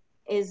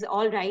is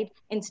all right,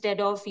 instead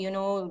of 2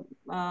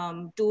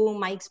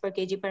 mics per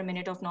kg per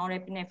minute of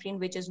norepinephrine,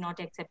 which is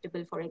not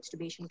acceptable for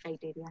extubation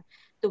criteria.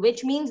 So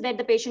which means that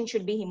the patient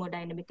should be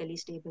hemodynamically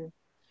stable.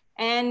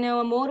 And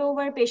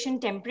moreover,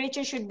 patient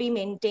temperature should be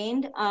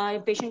maintained.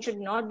 Patient should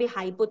not be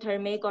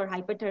hypothermic or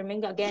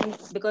hyperthermic, again,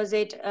 because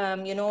it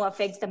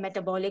affects the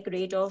metabolic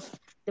rate of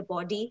the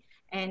body,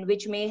 and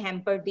which may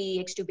hamper the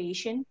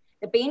extubation.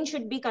 The pain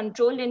should be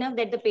controlled enough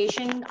that the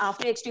patient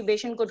after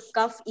extubation could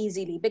cough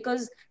easily,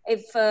 because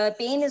if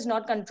pain is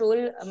not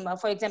controlled,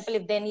 for example,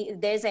 if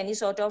there's any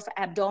sort of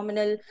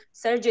abdominal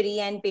surgery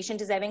and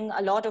patient is having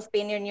a lot of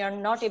pain and you're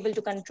not able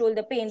to control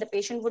the pain, the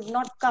patient would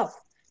not cough,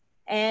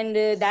 and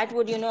that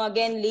would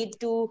again lead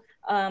to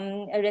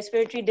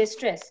respiratory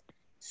distress.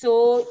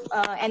 So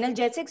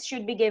analgesics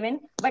should be given,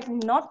 but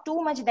not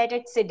too much that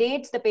it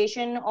sedates the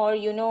patient, or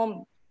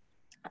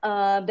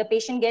the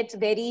patient gets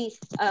very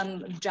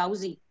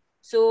drowsy.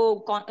 So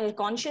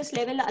conscious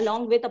level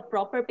along with a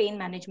proper pain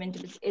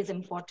management is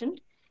important.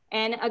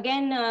 And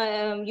again,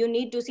 you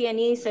need to see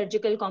any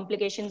surgical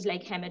complications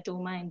like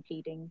hematoma and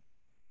bleeding.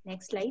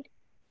 Next slide.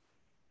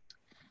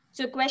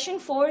 So question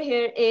 4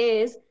 here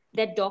is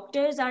that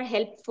doctors are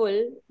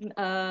hopeful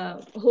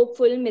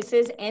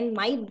Mrs. N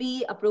might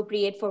be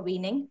appropriate for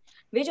weaning.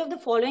 Which of the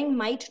following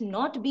might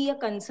not be a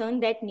concern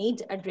that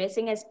needs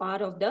addressing as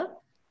part of the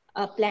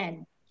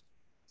plan?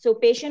 So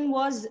patient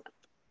was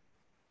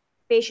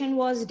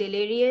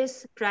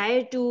delirious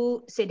prior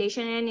to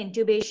sedation and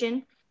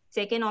intubation.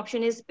 Second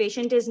option is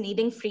patient is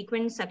needing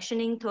frequent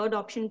suctioning. Third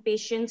option,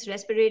 patient's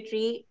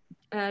respiratory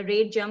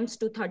rate jumps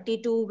to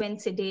 32 when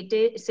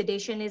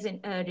sedation is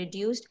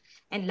reduced.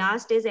 And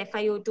last is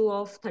FiO2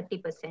 of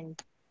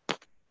 30%.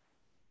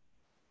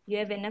 You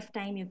have enough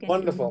time, you can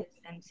Wonderful. do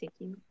this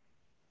MCQ.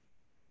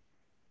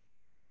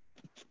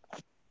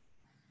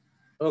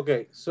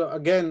 Okay, so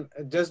again,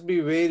 just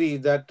be wary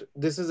that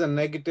this is a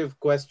negative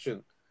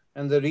question.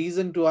 And the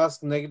reason to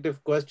ask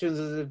negative questions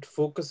is it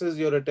focuses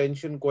your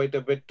attention quite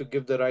a bit to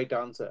give the right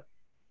answer,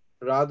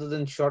 rather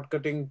than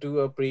shortcutting to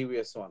a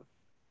previous one.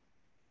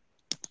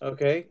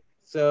 Okay,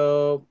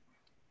 so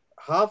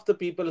half the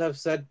people have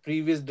said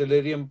previous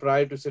delirium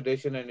prior to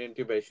sedation and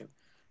intubation.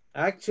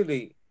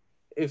 Actually,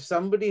 if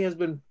somebody has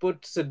been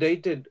put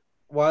sedated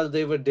while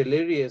they were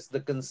delirious,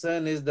 the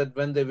concern is that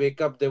when they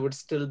wake up, they would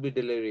still be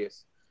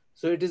delirious.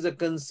 So it is a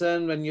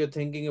concern when you're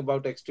thinking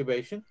about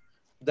extubation,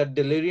 that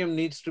delirium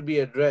needs to be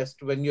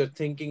addressed when you're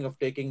thinking of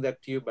taking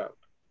that tube out.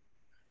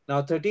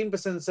 Now,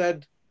 13%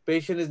 said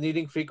patient is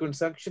needing frequent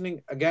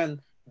suctioning.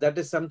 Again, that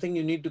is something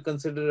you need to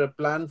consider a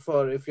plan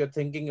for if you're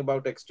thinking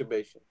about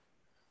extubation.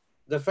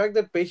 The fact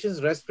that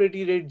patient's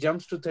respiratory rate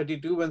jumps to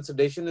 32 when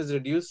sedation is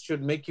reduced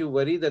should make you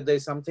worry that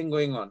there's something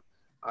going on.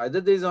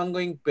 Either there's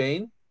ongoing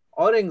pain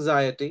or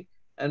anxiety,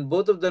 and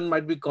both of them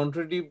might be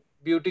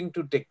contributing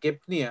to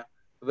tachypnea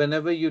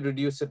whenever you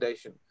reduce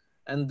sedation.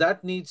 And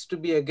that needs to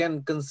be,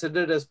 again,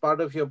 considered as part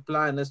of your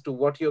plan as to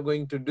what you're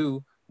going to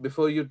do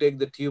before you take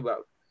the tube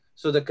out.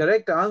 So the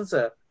correct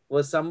answer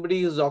was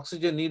somebody whose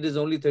oxygen need is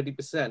only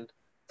 30%.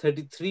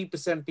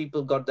 33%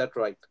 people got that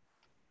right.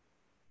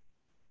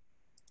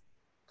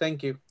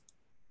 Thank you.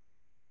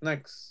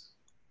 Next.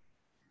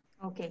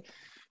 Okay,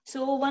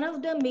 so one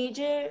of the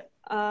major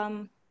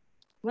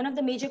One of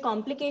the major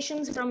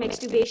complications from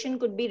extubation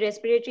could be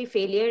respiratory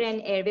failure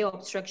and airway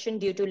obstruction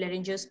due to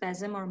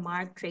laryngospasm or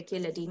marked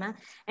tracheal edema.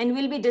 And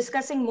we'll be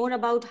discussing more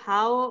about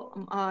how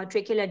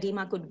tracheal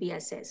edema could be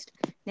assessed.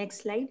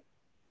 Next slide.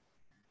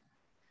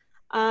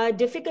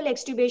 Difficult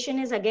extubation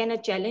is again a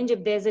challenge.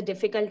 If there's a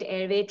difficult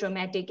airway,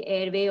 traumatic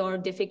airway, or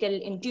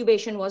difficult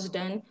intubation was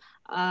done,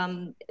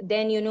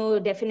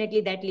 then definitely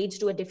that leads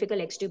to a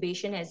difficult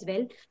extubation as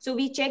well. So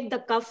we check the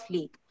cuff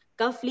leak.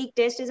 Cuff leak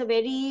test is a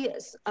very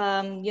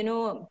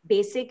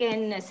basic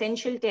and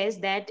essential test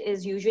that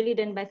is usually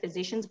done by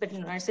physicians, but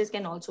nurses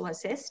can also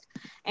assist,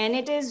 and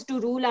it is to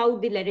rule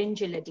out the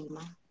laryngeal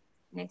edema.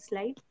 Next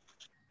slide.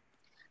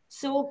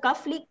 So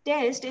cuff leak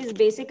test is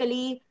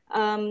basically,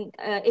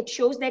 it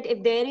shows that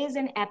if there is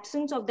an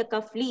absence of the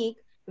cuff leak,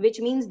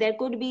 which means there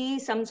could be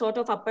some sort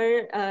of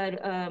upper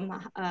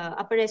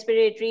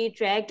respiratory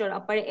tract or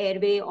upper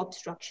airway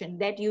obstruction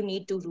that you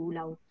need to rule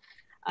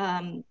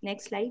out.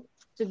 Next slide.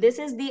 So this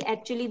is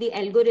actually the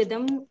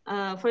algorithm.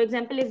 For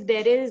example, if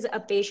there is a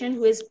patient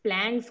who is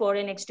planned for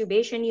an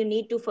extubation, you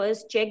need to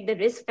first check the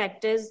risk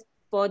factors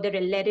for the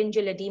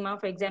laryngeal edema.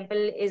 For example,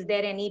 is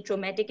there any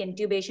traumatic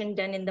intubation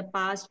done in the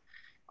past,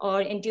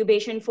 or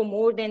intubation for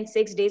more than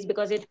 6 days,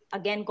 because it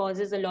again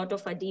causes a lot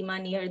of edema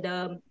near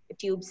the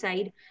tube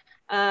side.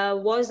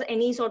 Was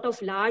any sort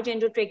of large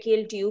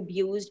endotracheal tube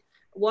used?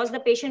 Was the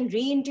patient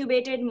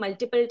re-intubated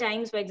multiple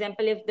times? For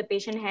example, if the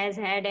patient has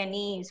had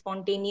any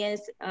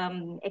spontaneous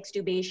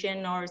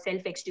extubation or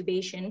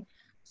self-extubation,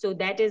 so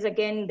that is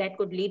again, that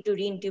could lead to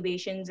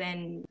re-intubations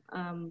and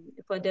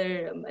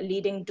further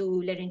leading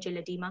to laryngeal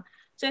edema.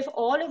 So if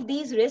all of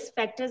these risk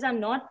factors are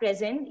not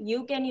present,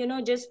 you can,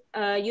 just,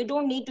 you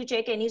don't need to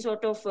check any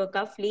sort of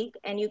cuff leak,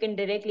 and you can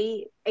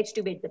directly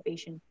extubate the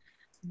patient.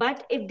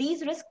 But if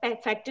these risk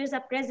factors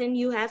are present,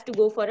 you have to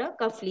go for a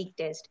cuff leak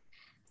test.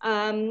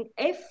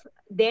 If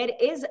there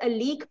is a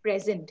leak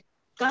present,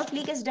 cuff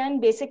leak is done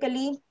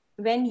basically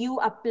when you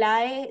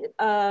apply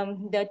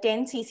the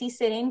 10 cc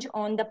syringe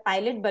on the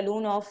pilot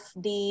balloon of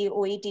the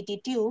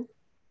OETT tube,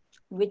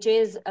 which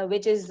is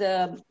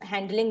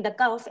handling the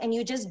cuff, and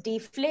you just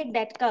deflate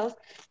that cuff.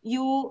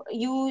 You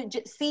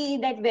see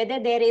that whether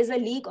there is a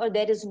leak or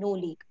there is no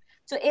leak.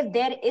 So if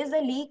there is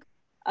a leak,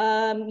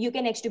 you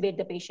can extubate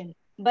the patient.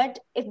 But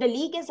if the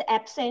leak is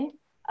absent,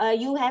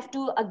 you have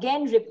to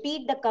again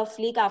repeat the cuff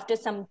leak after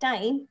some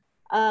time.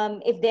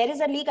 If there is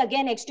a leak,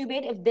 again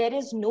extubate. If there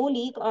is no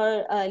leak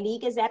or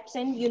leak is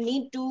absent, you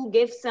need to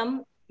give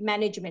some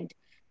management.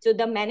 So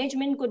the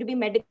management could be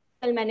medical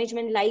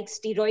management like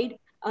steroid.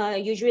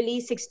 Usually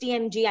 60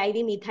 mg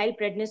IV methyl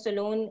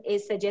prednisolone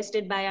is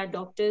suggested by our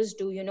doctors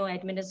to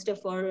administer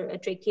for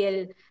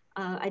tracheal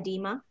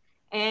edema.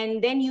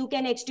 And then you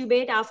can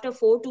extubate after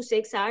 4 to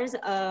 6 hours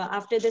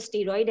after the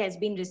steroid has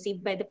been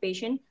received by the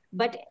patient,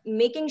 but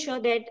making sure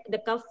that the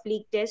cuff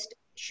leak test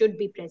should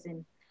be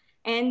present.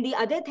 And the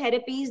other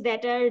therapies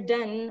that are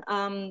done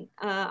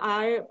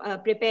are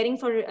preparing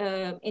for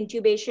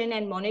intubation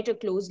and monitor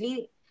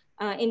closely.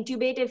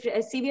 Intubate if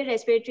severe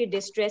respiratory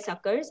distress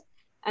occurs.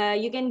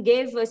 You can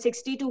give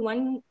 60 to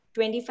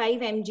 125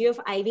 mg of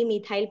IV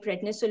methyl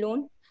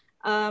prednisolone.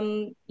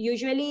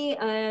 Usually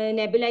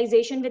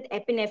nebulization with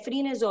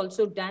epinephrine is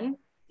also done.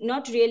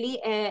 Not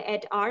really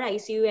at our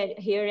ICU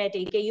here at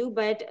AKU,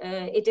 but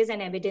it is an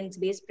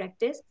evidence-based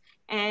practice.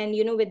 And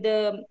with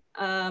the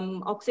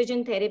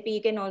oxygen therapy,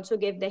 you can also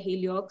give the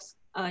Heliox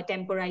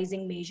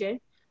temporizing measure,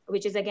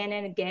 which is again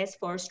a gas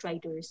for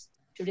stridors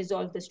to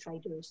resolve the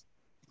stridors.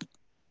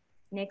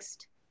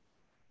 Next.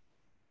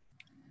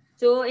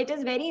 So it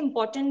is very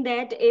important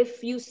that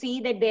if you see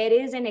that there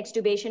is an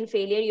extubation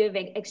failure, you have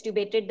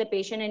extubated the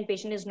patient and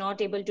patient is not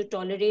able to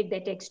tolerate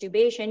that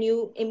extubation,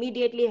 you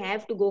immediately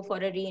have to go for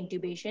a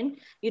re-intubation.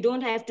 You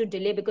don't have to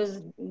delay,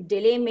 because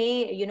delay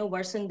may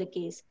worsen the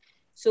case.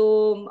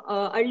 So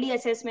early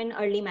assessment,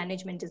 early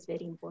management is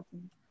very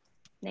important.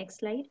 Next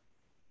slide.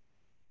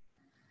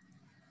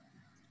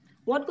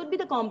 What could be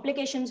the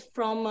complications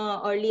from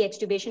early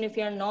extubation if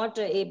you're not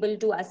able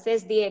to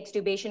assess the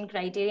extubation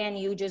criteria and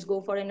you just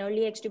go for an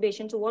early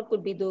extubation? So what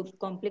could be the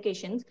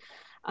complications?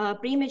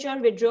 Premature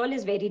withdrawal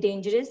is very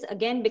dangerous,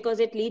 again, because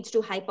it leads to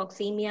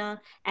hypoxemia,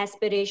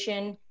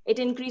 aspiration, it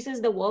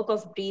increases the work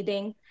of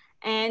breathing,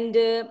 and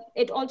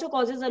it also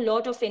causes a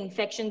lot of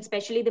infection,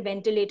 especially the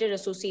ventilator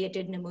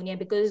associated pneumonia,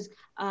 because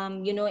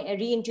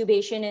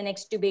re-intubation and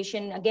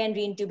extubation, again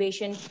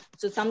re-intubation,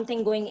 so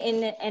something going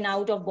in and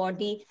out of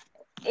body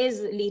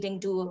is leading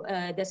to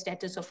the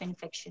status of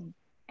infection.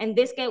 And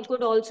this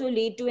could also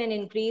lead to an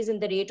increase in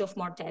the rate of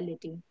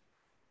mortality.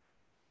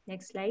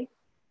 Next slide.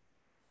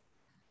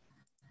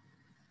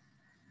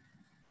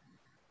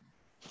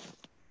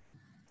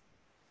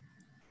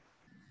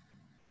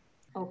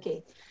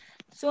 Okay.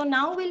 So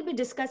now we'll be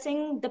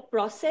discussing the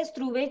process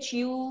through which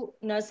you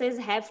nurses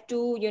have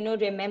to,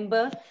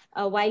 remember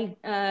while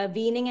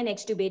weaning and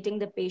extubating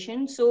the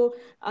patient. So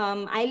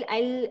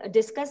I'll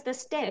discuss the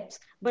steps,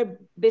 but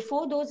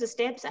before those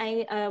steps,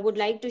 I would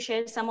like to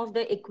share some of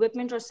the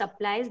equipment or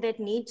supplies that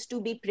needs to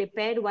be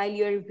prepared while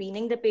you're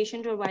weaning the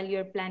patient or while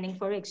you're planning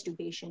for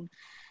extubation.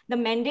 The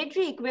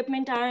mandatory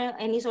equipment are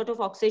any sort of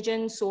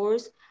oxygen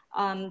source,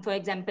 for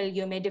example,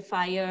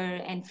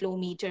 humidifier and flow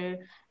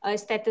meter, a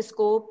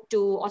stethoscope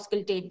to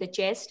auscultate the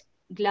chest,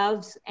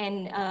 gloves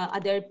and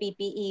other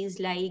PPEs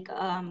like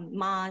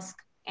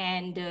mask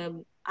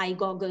and eye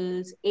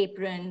goggles,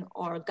 apron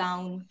or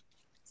gown,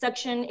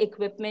 suction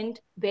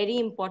equipment, very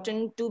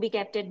important to be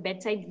kept at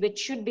bedside, which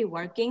should be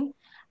working.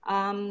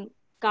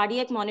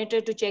 Cardiac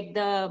monitor to check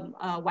the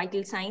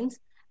vital signs.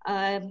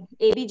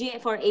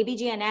 ABG, for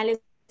ABG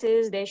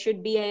analysis, there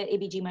should be a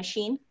ABG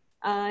machine,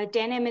 10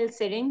 ml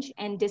syringe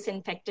and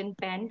disinfectant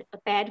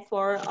pad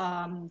for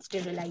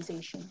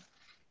sterilization.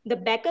 The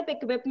backup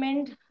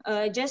equipment,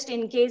 just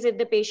in case if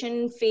the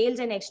patient fails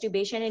an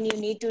extubation and you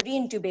need to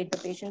reintubate the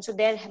patient. So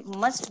there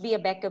must be a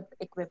backup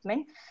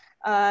equipment.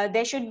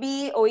 There should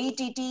be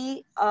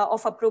OETT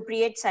of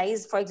appropriate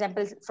size, for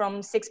example,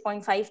 from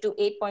 6.5 to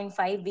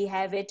 8.5, we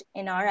have it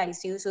in our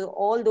ICU. So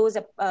all those,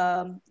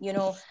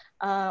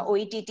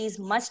 OETTs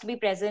must be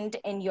present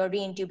in your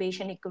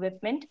reintubation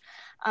equipment.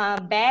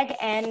 Bag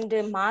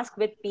and mask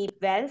with PEEP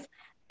valve,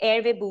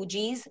 airway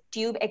bougies,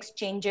 tube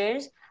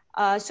exchangers,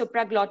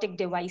 supraglottic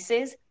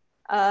devices,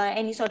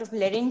 any sort of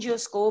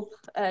laryngoscope,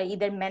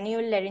 either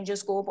manual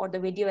laryngoscope or the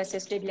video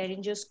assisted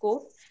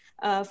laryngoscope,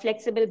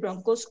 flexible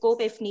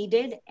bronchoscope if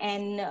needed,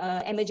 and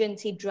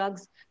emergency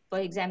drugs. For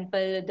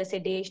example, the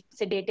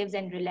sedatives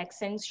and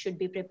relaxants should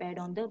be prepared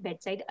on the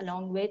bedside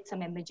along with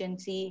some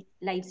emergency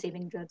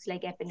life-saving drugs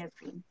like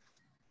epinephrine.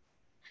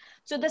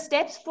 So the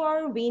steps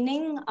for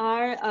weaning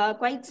are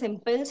quite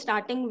simple,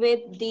 starting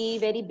with the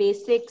very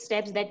basic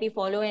steps that we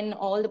follow in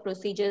all the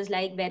procedures,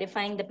 like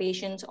verifying the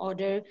patient's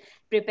order,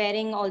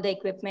 preparing all the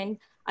equipment,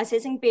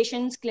 assessing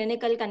patient's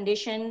clinical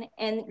condition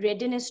and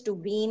readiness to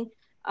wean,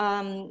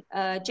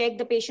 check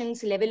the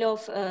patient's level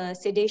of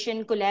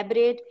sedation,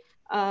 collaborate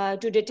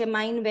to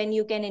determine when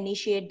you can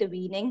initiate the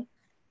weaning,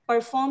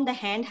 perform the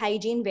hand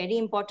hygiene, very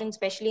important,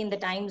 especially in the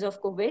times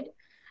of COVID.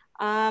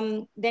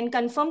 Then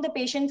confirm the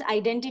patient's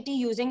identity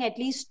using at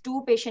least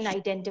 2 patient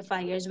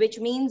identifiers, which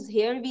means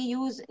here we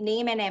use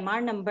name and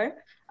MR number.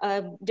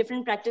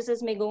 Different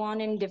practices may go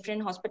on in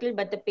different hospitals,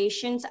 but the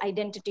patient's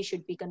identity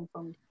should be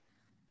confirmed.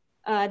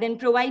 Then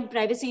provide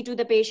privacy to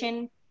the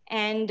patient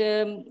and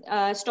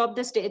stop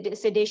the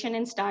sedation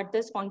and start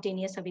the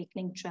spontaneous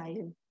awakening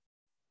trial.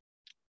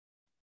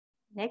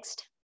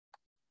 Next.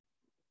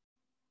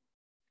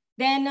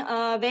 Then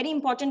very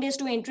important is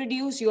to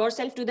introduce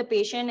yourself to the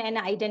patient and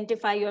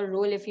identify your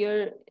role. If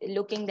you're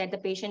looking that the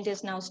patient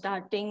is now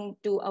starting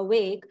to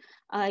awake,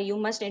 you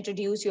must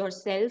introduce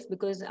yourself,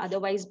 because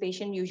otherwise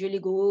patient usually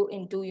go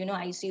into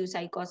ICU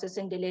psychosis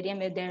and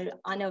delirium if they're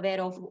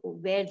unaware of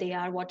where they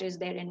are, what is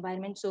their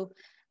environment. So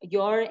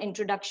your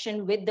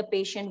introduction with the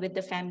patient, with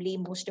the family,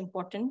 most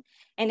important,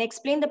 and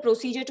explain the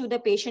procedure to the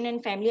patient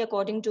and family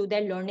according to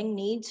their learning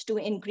needs to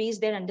increase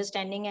their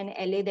understanding and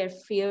allay their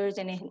fears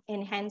and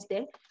enhance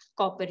their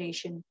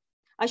cooperation.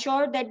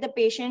 Assure that the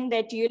patient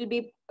that you'll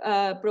be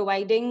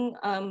providing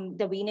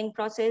the weaning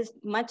process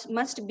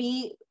must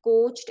be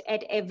coached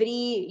at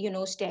every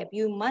step.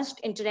 You must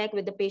interact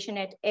with the patient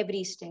at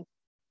every step.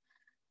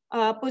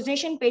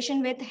 Position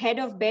patient with head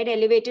of bed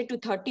elevated to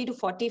 30 to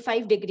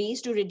 45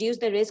 degrees to reduce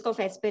the risk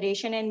of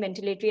aspiration and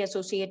ventilatory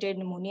associated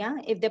pneumonia.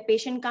 If the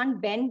patient can't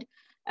bend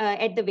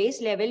at the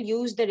waist level,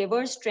 use the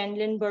reverse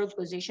Trendelenburg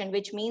position,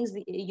 which means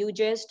you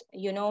just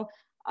increase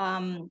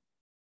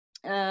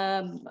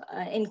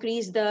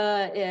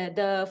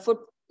the foot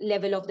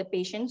level of the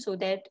patient so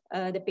that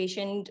the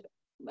patient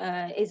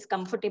is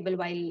comfortable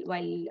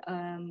while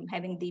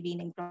having the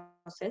weaning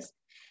process.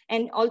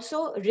 And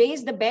also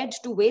raise the bed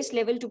to waist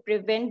level to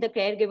prevent the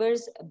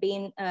caregivers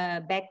being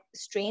back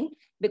strain,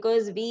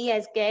 because we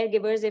as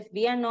caregivers, if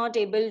we are not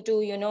able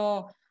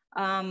to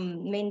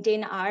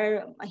maintain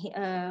our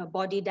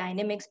body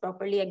dynamics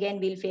properly, again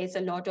we'll face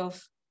a lot of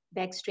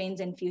back strains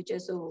in future.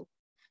 So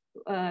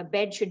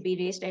bed should be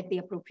raised at the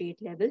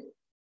appropriate level.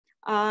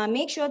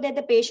 Make sure that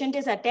the patient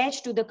is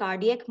attached to the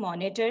cardiac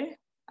monitor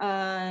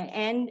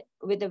and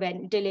with the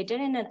ventilator,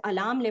 and an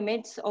alarm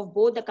limits of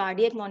both the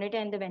cardiac monitor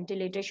and the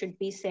ventilator should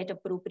be set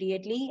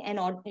appropriately and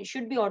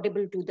should be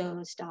audible to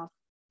the staff.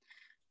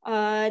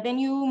 Then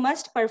you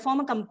must perform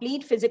a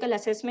complete physical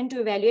assessment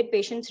to evaluate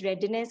patient's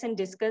readiness and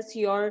discuss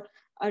your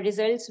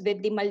results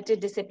with the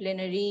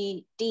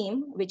multidisciplinary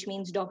team, which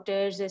means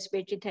doctors,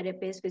 respiratory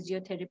therapists,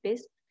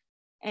 physiotherapists.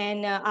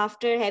 And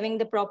after having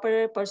the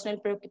proper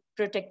personal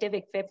protective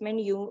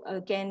equipment, you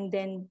can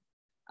then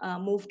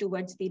move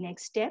towards the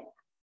next step.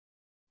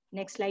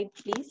 Next slide,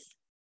 please.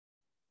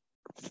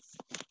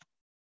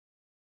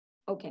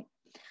 Okay.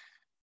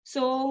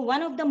 So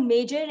one of the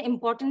major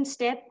important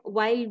step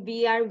while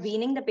we are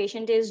weaning the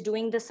patient is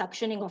doing the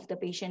suctioning of the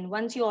patient.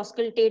 Once you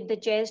auscultate the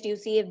chest, you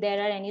see if there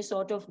are any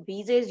sort of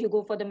wheezes, you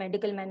go for the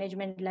medical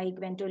management like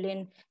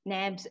Ventolin,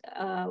 NABs,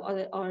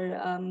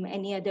 or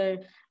any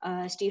other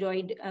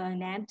steroid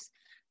NABs.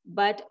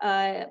 But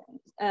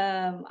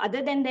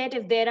other than that,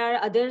 if there are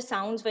other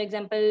sounds, for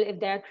example, if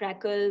there are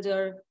crackles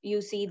or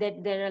you see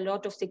that there are a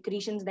lot of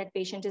secretions that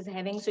patient is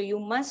having, so you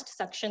must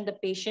suction the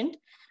patient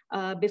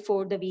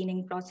before the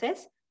weaning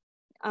process.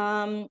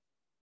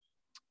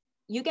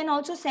 You can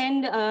also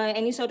send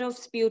any sort of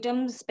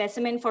sputum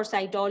specimen for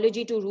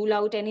cytology to rule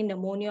out any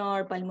pneumonia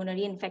or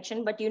pulmonary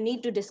infection, but you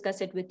need to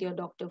discuss it with your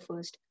doctor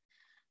first.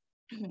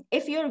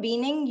 If you're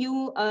weaning,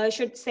 you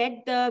should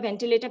set the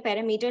ventilator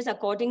parameters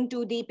according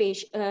to the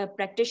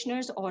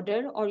practitioner's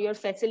order or your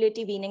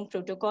facility weaning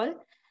protocol.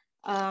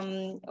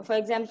 For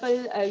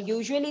example,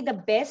 usually the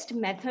best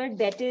method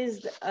that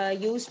is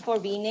used for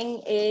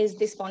weaning is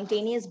the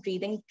spontaneous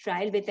breathing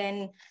trial with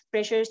an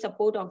pressure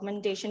support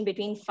augmentation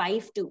between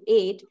 5 to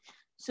 8.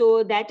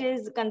 So that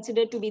is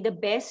considered to be the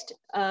best,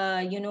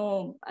 a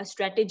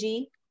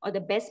strategy or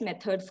the best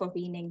method for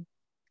weaning.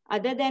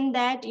 Other than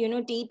that,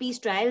 TP's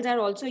trials are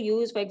also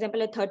used. For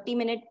example, a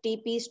 30-minute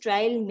TP's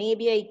trial may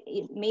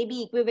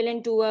be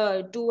equivalent to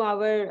a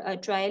 2-hour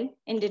trial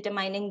in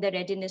determining the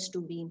readiness to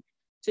wean.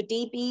 So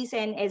TPs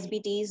and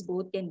SBTs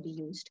both can be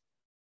used.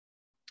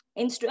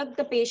 Instruct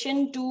the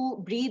patient to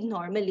breathe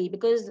normally,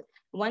 because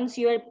once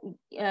you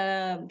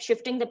are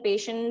shifting the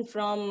patient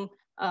from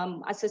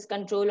assist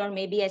control or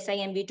maybe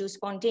SIMV to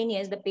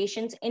spontaneous, the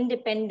patient's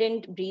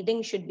independent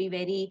breathing should be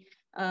very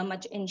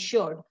much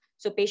ensured.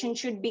 So patient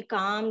should be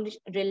calmed,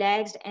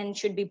 relaxed, and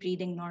should be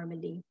breathing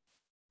normally.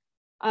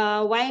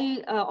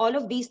 While all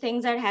of these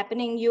things are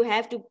happening, you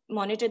have to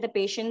monitor the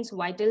patient's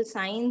vital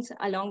signs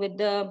along with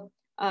the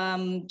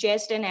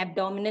chest and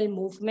abdominal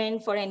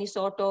movement for any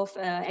sort of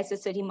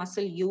accessory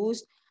muscle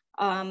use.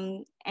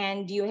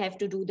 And you have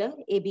to do the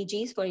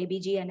ABGs for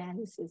ABG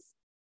analysis.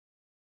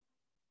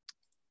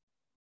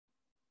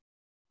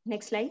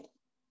 Next slide.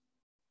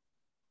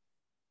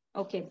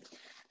 Okay.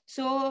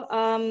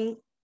 So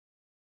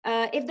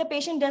if the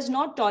patient does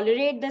not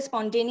tolerate the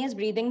spontaneous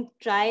breathing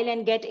trial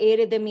and get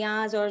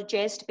arrhythmias or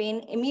chest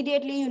pain,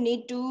 immediately you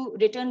need to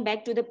return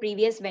back to the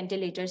previous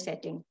ventilator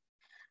setting.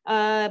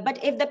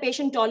 But if the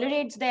patient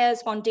tolerates the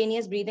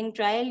spontaneous breathing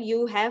trial,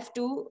 you have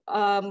to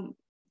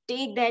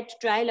take that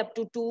trial up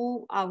to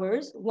 2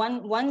 hours.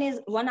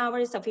 1 hour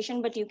is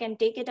sufficient, but you can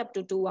take it up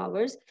to 2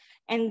 hours.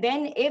 And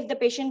then if the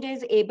patient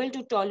is able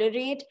to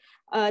tolerate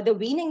the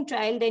weaning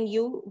trial, then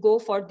you go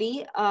for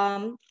the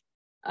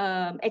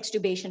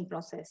extubation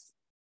process.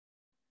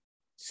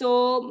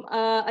 So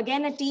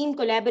again, a team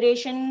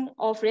collaboration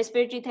of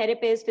respiratory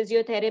therapists,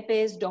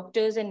 physiotherapists,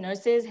 doctors, and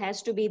nurses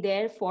has to be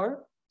there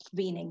for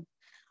weaning.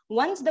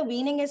 Once the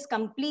weaning is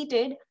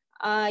completed,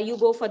 you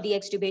go for the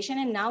extubation.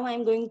 And now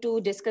I'm going to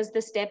discuss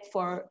the steps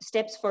for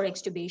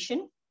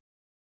extubation.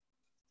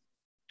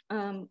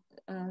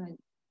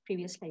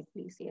 Previous slide,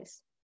 please.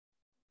 Yes.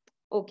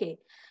 Okay.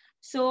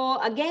 So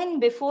again,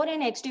 before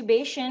an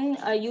extubation,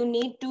 you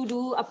need to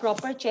do a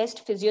proper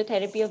chest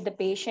physiotherapy of the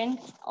patient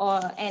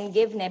and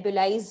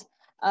nebulize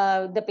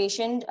the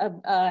patient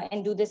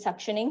and do the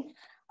suctioning.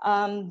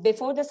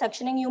 Before the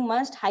suctioning, you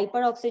must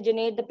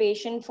hyperoxygenate the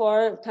patient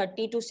for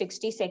 30 to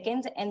 60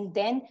 seconds and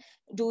then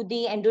do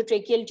the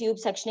endotracheal tube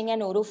suctioning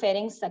and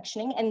oropharynx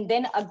suctioning. And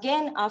then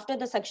again, after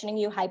the suctioning,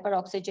 you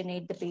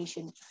hyperoxygenate the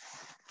patient.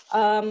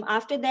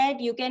 After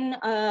that, you can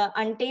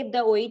untape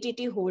the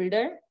OETT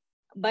holder,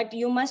 but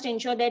you must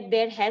ensure that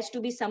there has to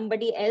be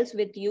somebody else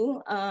with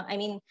you.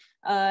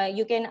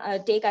 You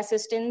can take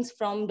assistance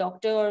from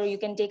doctor, or you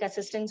can take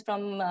assistance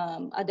from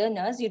other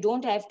nurse. You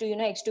don't have to,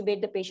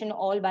 extubate the patient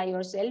all by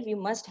yourself. You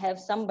must have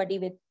somebody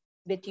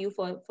with you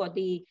for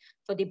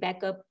the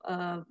backup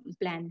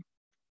plan.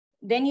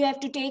 Then you have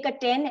to take a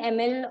 10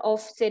 ml of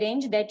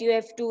syringe that you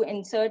have to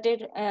insert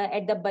it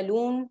at the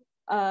balloon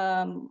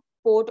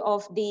port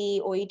of the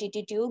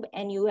OETT tube,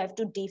 and you have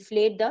to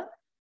deflate the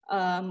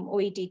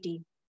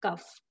OETT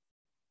cuff.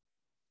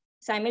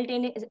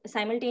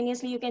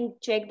 Simultaneously, you can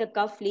check the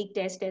cuff leak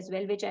test as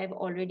well, which I've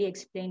already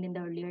explained in the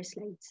earlier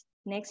slides.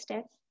 Next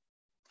step.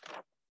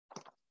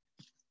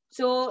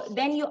 So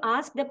then you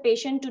ask the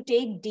patient to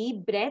take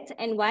deep breaths,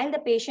 and while the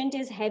patient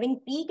is having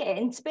peak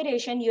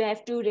inspiration, you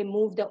have to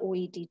remove the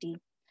OETT.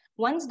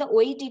 Once the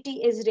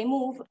OETT is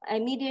removed,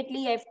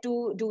 immediately you have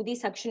to do the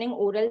suctioning,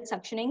 oral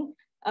suctioning,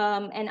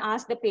 and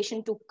ask the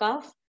patient to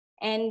cough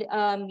and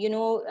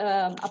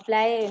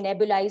apply a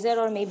nebulizer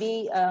or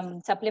maybe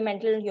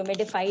supplemental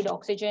humidified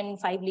oxygen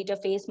 5-liter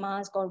face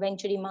mask or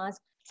venturi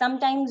mask.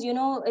 Sometimes,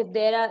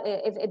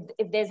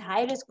 if there's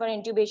high risk for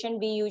intubation,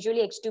 we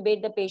usually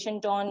extubate the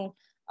patient on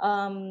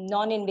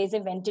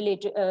non-invasive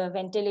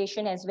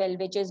ventilation as well,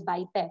 which is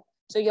BiPAP.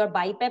 So your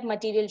BiPAP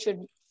material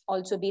should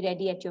also be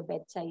ready at your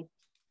bedside.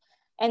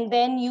 And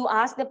then you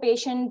ask the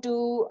patient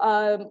to,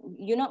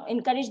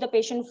 encourage the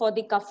patient for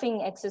the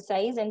coughing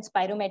exercise and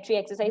spirometry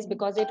exercise,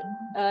 because it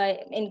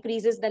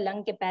increases the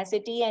lung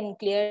capacity and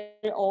clear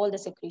all the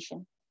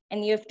secretion.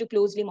 And you have to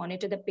closely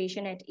monitor the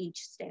patient at each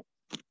step.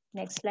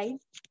 Next slide.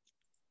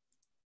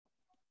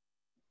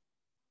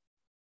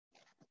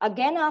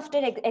 Again,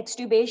 after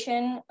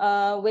extubation,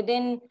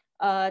 within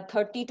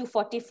 30 to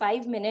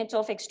 45 minutes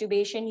of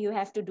extubation, you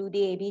have to do the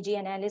ABG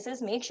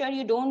analysis. Make sure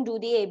you don't do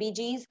the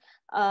ABGs,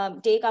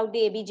 take out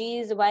the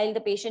ABGs while the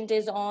patient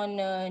is on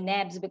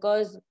NABs,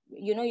 because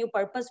you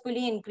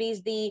purposefully increase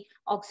the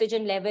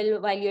oxygen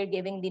level while you're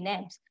giving the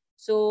NABs.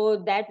 So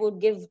that would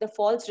give the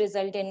false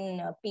result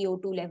in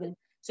PO2 level.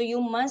 So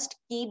you must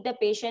keep the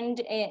patient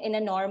in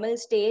a normal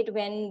state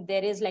when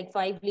there is like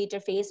 5-liter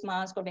face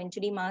mask or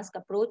venturi mask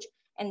approach,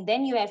 and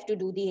then you have to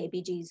do the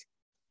ABGs.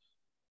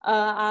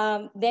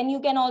 Then you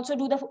can also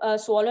do the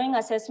swallowing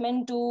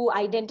assessment to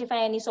identify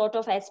any sort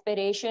of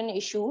aspiration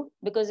issue,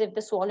 because if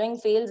the swallowing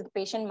fails, the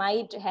patient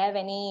might have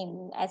any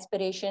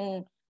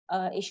aspiration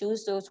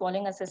issues. So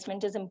swallowing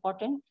assessment is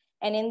important.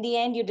 And in the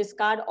end, you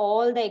discard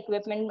all the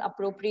equipment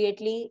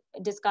appropriately,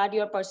 discard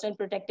your personal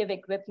protective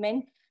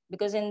equipment,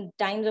 because in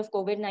times of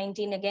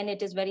COVID-19, again,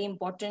 it is very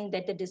important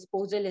that the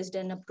disposal is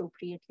done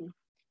appropriately.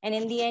 And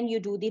in the end, you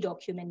do the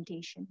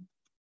documentation.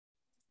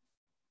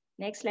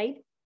 Next slide.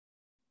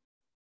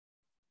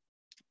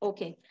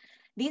 Okay,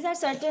 these are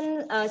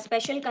certain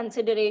special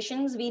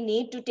considerations we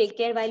need to take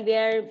care while we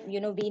are,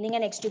 weaning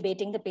and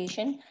extubating the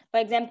patient. For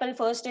example,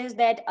 first is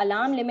that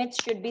alarm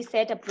limits should be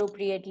set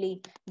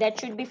appropriately. That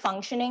should be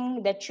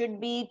functioning, that should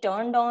be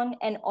turned on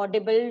and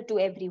audible to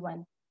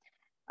everyone.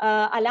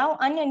 Allow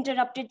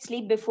uninterrupted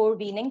sleep before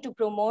weaning to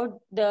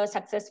promote the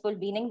successful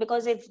weaning,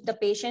 because if the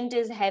patient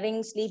is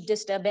having sleep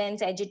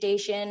disturbance,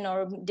 agitation,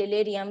 or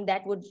delirium,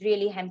 that would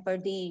really hamper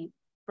the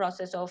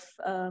process of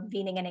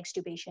weaning and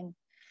extubation.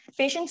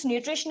 Patient's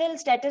nutritional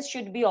status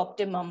should be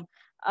optimum,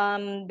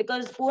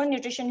 because poor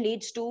nutrition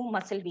leads to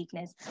muscle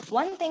weakness.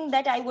 One thing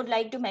that I would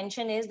like to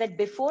mention is that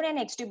before an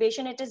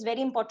extubation, it is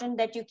very important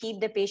that you keep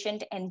the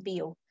patient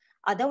NPO.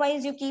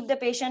 Otherwise, you keep the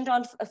patient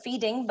on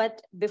feeding,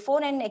 but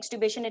before an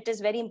extubation, it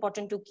is very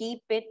important to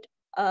keep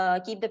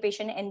the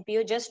patient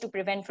NPO just to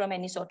prevent from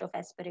any sort of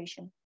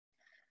aspiration.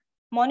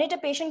 Monitor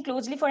patient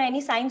closely for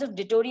any signs of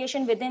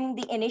deterioration within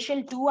the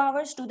initial 2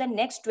 hours to the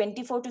next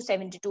 24 to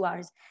 72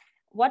 hours.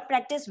 What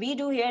practice we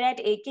do here at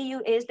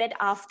AKU is that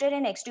after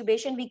an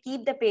extubation, we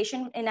keep the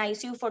patient in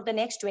ICU for the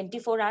next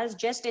 24 hours,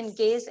 just in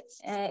case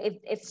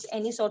if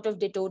any sort of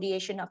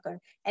deterioration occur.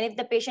 And if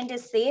the patient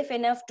is safe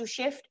enough to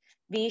shift,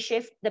 we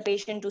shift the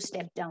patient to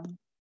step down.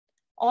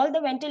 All the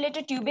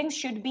ventilator tubings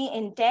should be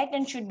intact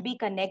and should be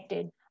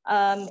connected.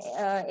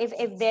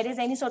 If there is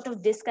any sort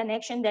of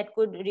disconnection, that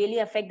could really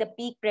affect the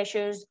peak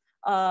pressures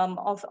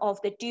of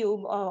the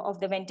tube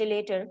of the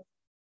ventilator.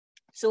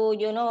 So,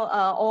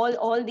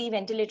 all the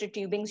ventilator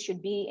tubings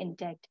should be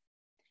intact.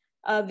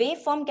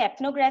 Waveform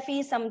capnography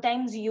is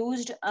sometimes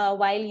used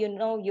while,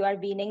 you are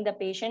weaning the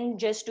patient,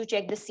 just to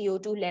check the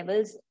CO2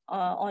 levels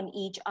on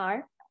each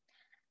hour.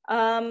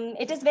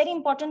 It is very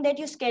important that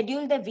you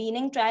schedule the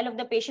weaning trial of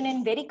the patient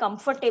in very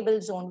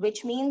comfortable zone,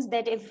 which means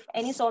that if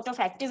any sort of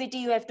activity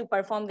you have to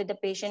perform with the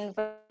patient,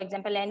 for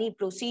example, any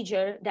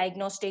procedure,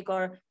 diagnostic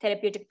or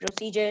therapeutic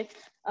procedure,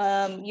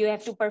 you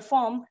have to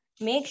perform,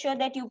 make sure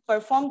that you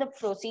perform the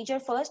procedure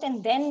first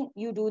and then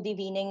you do the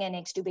weaning and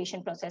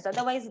extubation process.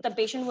 Otherwise, the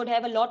patient would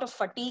have a lot of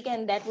fatigue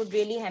and that would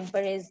really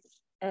hamper his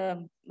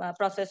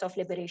process of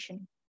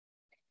liberation.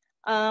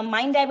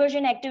 Mind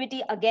diversion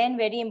activity, again,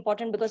 very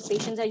important, because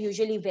patients are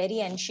usually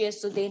very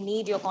anxious. So they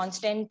need your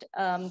constant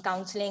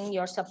counseling,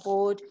 your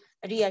support,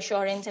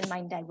 reassurance, and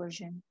mind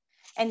diversion.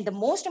 And the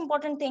most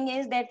important thing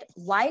is that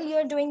while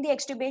you're doing the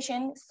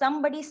extubation,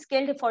 somebody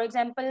skilled, for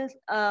example,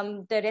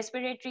 the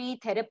respiratory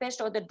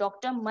therapist or the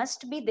doctor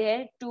must be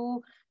there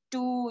to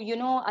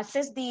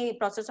assess the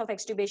process of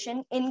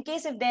extubation. In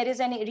case if there is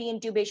any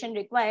reintubation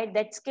required,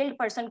 that skilled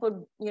person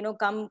could,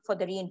 come for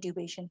the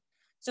reintubation.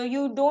 So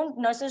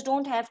nurses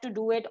don't have to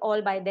do it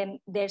all by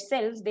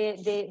themselves.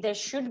 There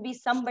should be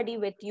somebody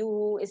with you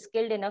who is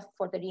skilled enough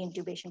for the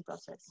reintubation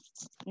process.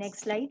 Next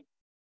slide.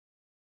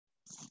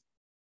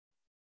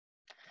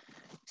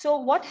 So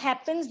what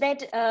happens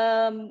that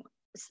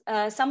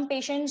some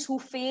patients who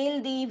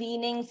fail the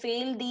weaning,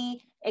 fail the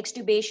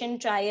extubation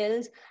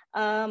trials,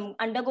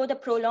 undergo the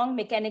prolonged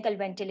mechanical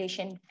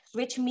ventilation,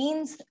 which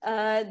means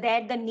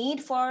that the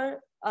need for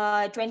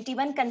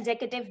 21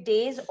 consecutive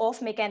days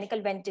of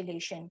mechanical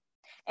ventilation.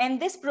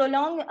 And this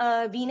prolonged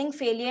weaning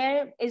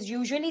failure is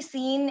usually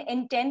seen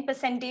in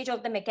 10%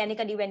 of the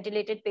mechanically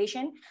ventilated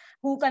patient,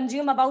 who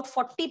consume about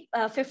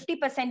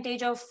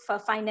 50% of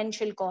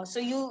financial cost. So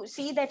you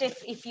see that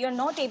if you're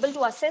not able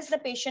to assess the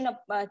patient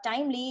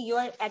timely,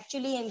 you're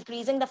actually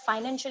increasing the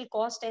financial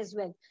cost as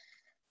well.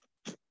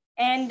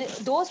 And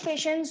those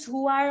patients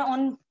who are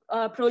on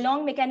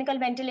prolonged mechanical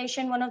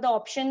ventilation, one of the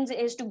options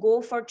is to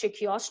go for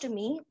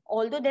tracheostomy.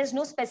 Although there's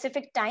no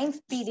specific time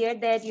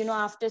period that,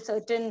 after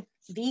certain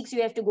weeks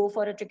you have to go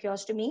for a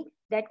tracheostomy,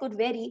 that could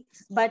vary.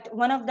 But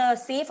one of the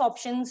safe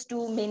options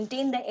to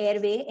maintain the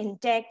airway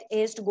intact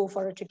is to go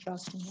for a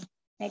tracheostomy.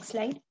 Next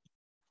slide.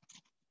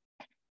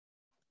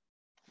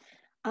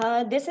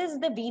 This is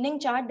the weaning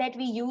chart that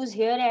we use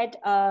here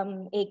at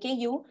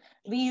AKU.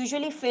 We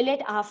usually fill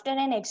it after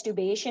an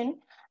extubation.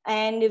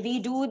 And we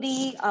do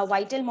the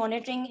vital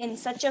monitoring in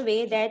such a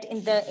way that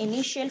in the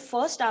initial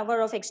first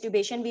hour of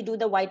extubation, we do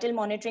the vital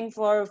monitoring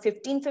for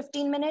 15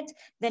 minutes.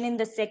 Then in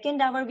the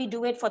second hour, we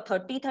do it for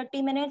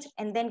 30 minutes.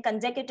 And then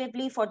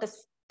consecutively for the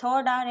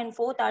third hour and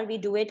fourth hour, we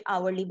do it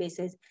hourly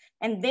basis.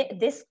 And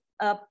this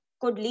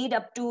could lead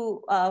up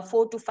to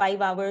 4 to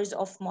 5 hours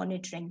of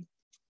monitoring.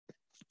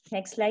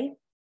 Next slide.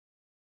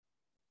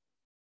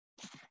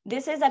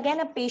 This is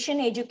again a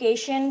patient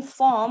education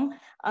form.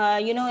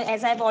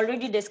 As I've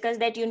already discussed,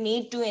 that you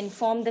need to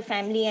inform the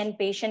family and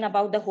patient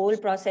about the whole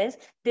process.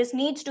 This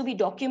needs to be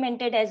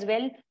documented as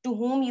well, to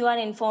whom you are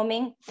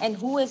informing and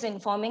who is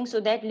informing,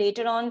 so that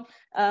later on,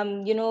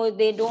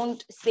 they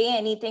don't say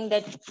anything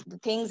that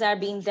things are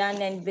being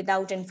done and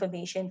without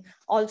information.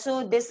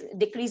 Also, this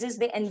decreases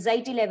the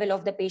anxiety level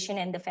of the patient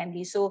and the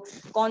family. So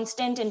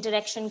constant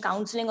interaction,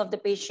 counseling of the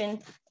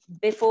patient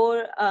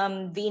before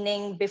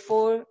weaning,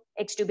 before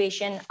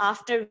extubation,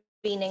 after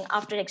weaning,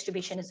 after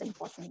extubation is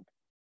important.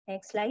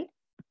 Next slide.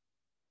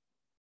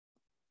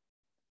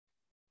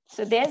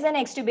 So there's an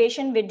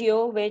extubation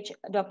video which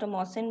Dr.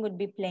 Mohsin would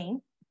be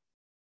playing.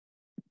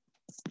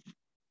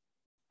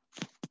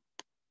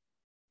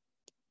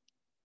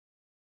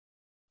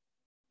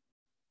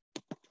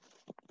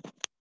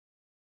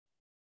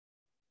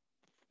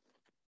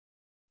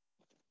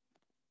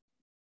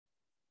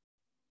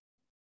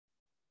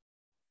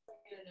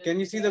 Can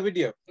you see the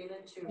video?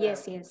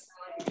 Yes, yes.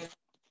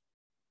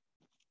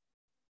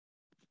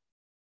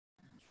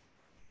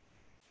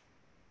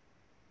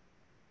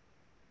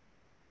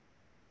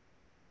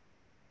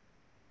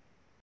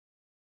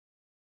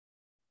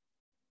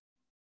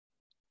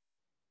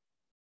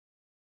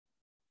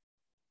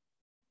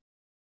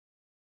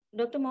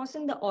 Dr.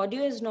 Mohsin, the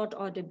audio is not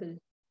audible.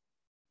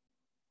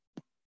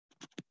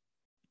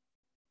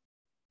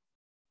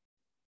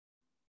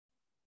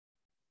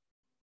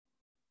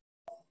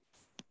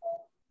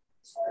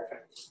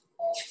 Perfect.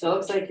 So it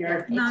looks like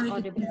you're Now It's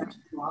audible.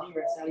 well,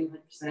 you're at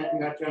 70%. You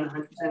got you on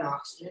 100%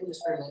 oxygen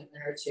just for a minute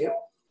there or two.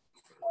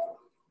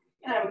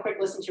 And have a quick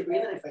listen to your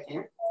breathing if I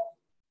can.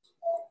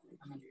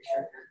 I'm under your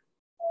shirt here.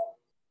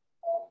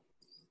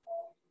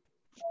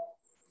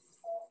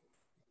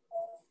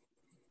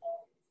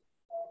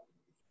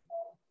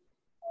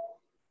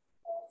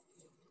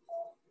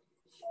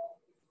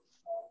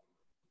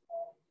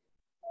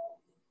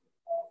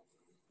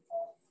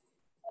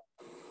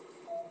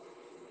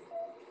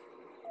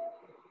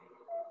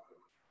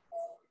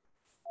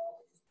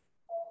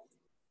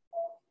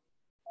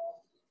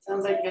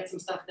 Sounds like you got some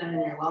stuff down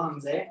in your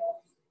lungs, eh?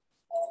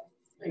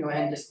 I'm gonna go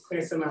ahead and just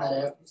clear some of that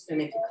out. I'm just gonna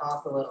make you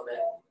cough a little bit.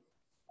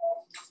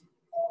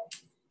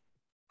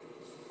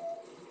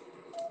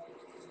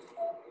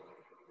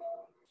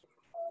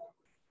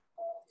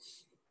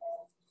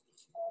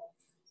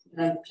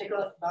 And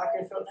tickle it back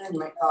of your throat there, and you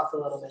might cough a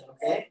little bit,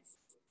 okay?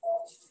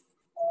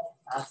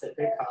 That's it,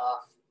 big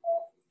cough.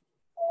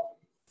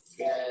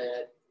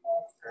 Good,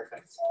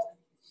 perfect.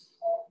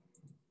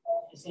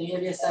 Just gonna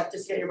give you a sec,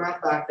 just get your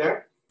breath back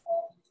there.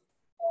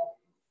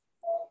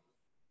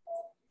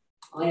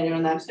 While you're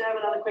doing that, I'm just gonna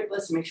have another quick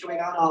listen, make sure we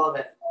got all of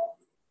it.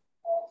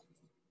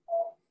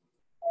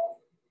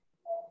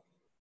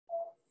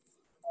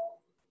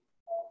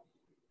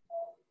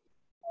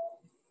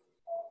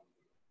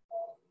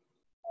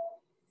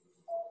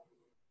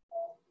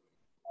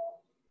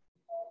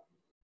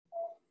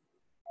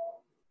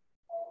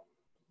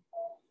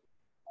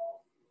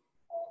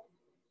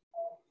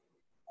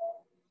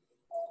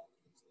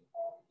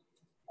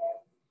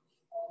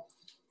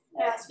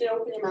 I ask you to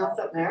open your mouth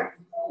up there.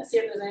 Let's see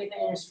if there's anything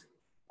in your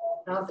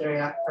mouth there.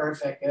 Yeah,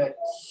 perfect, good.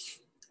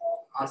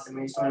 Awesome,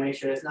 we just want to make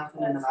sure there's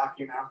nothing in the back of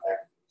your mouth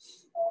there.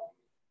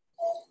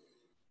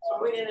 So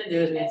what we're gonna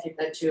do is we're gonna take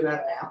that tube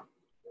out now.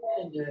 What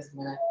we're gonna do is I'm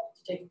gonna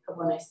take a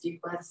couple of nice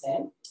deep breaths in.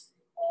 And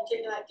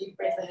taking that deep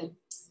breath in,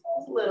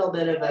 there's a little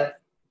bit of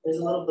there's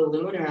a little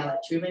balloon around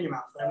that tube in your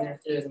mouth. What I'm gonna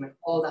have to do is I'm gonna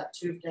pull that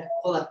tube down,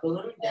 pull that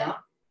balloon down,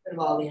 rid of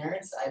all the air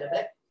inside of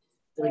it,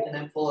 so we can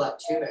then pull that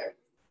tube out.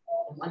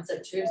 And once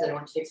that tube's out, I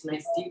want you to take some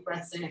nice deep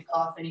breaths in and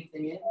cough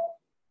anything in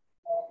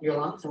your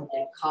lungs, and we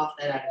can cough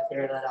that out and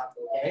clear that up,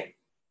 okay?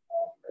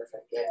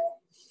 Perfect, good.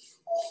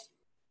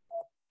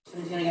 So I'm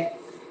just gonna get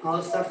all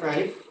this stuff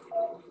ready.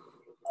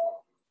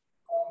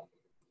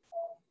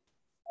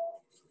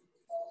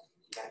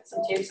 Got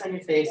some tapes on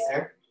your face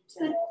there.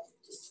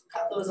 Just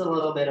cut those a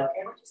little bit,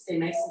 okay? I want you to stay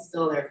nice and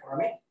still there for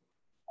me.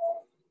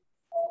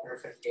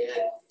 Perfect,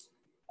 good.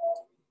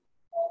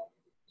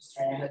 Just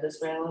turn your head this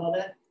way a little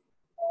bit.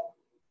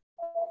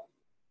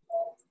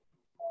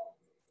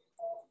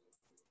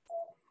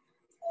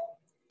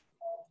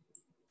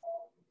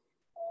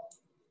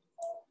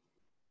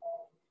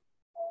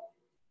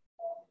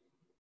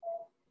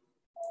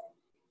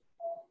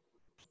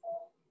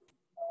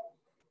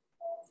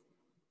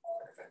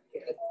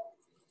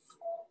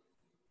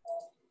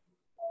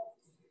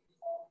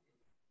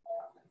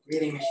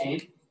 Breathing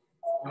machine.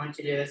 I want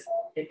you to just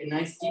take a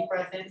nice deep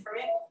breath in for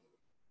me.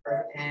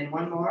 Perfect. And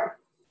one more.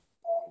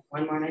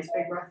 One more nice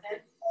big breath in.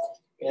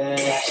 Good.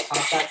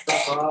 Pop that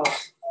stuff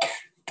off.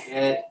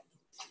 Good.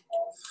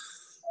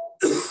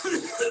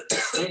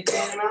 Anything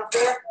in your mouth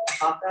there?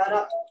 Pop that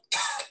up.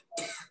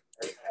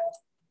 Perfect.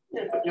 I'm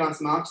going to put you on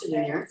some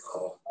oxygen here.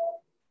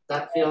 Does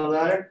that feel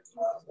better?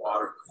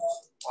 Water.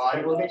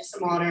 Water. We'll get you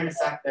some water in a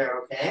sec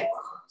there, okay?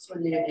 Just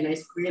want you to get you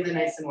nice, breathing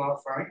nice and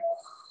well for me.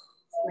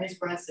 Nice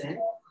breaths in.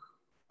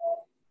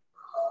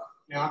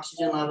 Your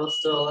oxygen levels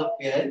still look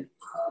good.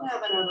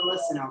 Have another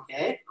listen,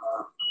 okay?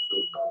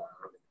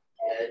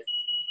 Good.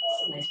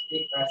 Some nice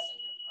deep breaths in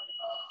there for me.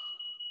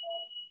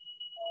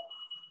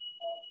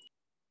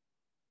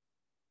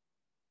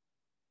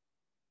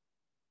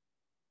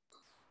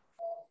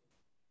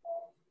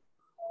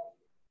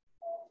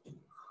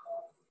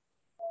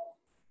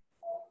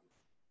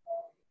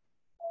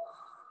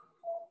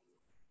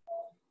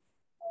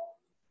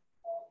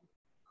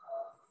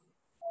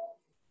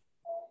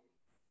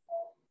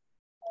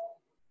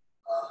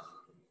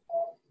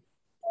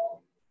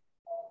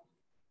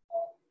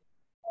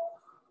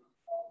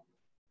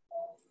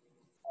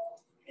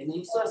 And then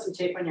you still have some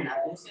tape on your neck.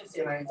 I'm just going to see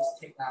if I can just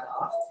take that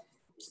off.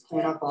 Just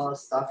clean up all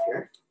this stuff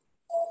here.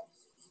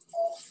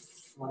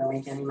 Don't want to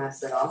make any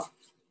mess at all.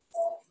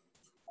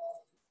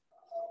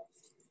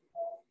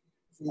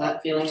 Is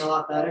that feeling a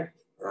lot better?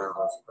 Yeah,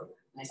 that's better.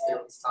 Nice to be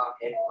able to talk,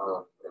 eh? Yeah.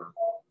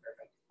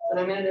 Perfect. What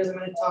I'm going to do is I'm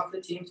going to talk to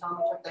the team, tell them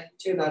I took that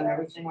tube out and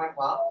everything went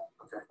well.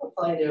 Okay. What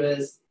we'll probably do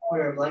is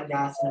order a blood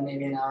gas in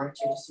maybe an hour or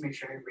two just to make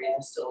sure your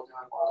breathing's still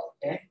doing well,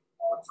 okay?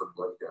 What's a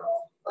blood gas?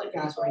 Blood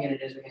gas, what we're going to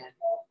do is we're going to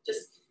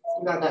just,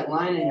 you got that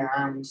line in your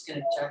arm, I'm just going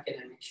to check it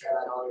and make sure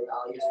that all your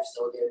values are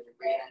still good, your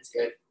breathing's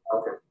good.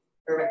 Okay.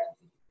 Perfect.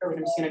 Perfect.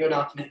 I'm just going to go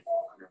document.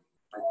 Okay.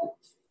 Thank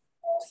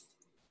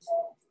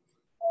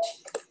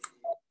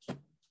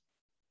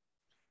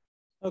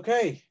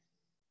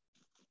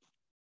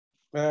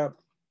you. Okay.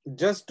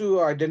 Just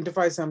to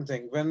identify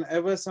something,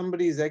 whenever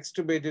somebody is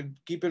extubated,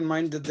 keep in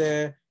mind that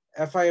their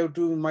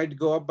FiO2 might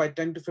go up by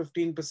 10 to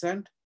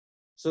 15%.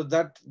 So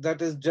that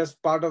is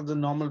just part of the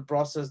normal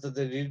process that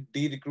they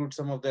de-recruit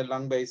some of their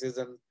lung bases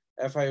and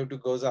FiO2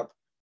 goes up.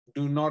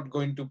 Do not go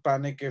into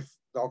panic if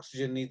the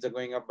oxygen needs are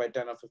going up by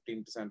 10 or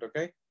 15%,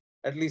 okay?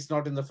 At least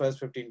not in the first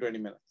 15, 20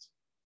 minutes.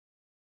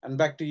 And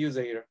back to you,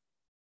 Zahira.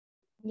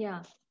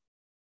 Yeah.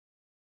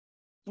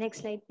 Next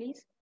slide,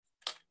 please.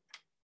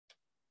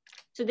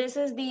 So this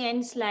is the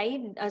end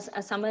slide,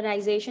 a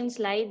summarization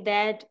slide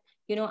that,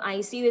 you know,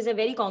 ICU is a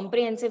very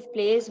comprehensive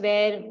place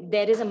where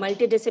there is a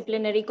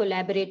multidisciplinary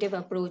collaborative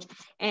approach.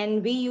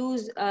 And we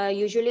use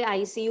usually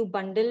ICU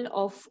bundle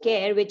of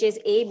care, which is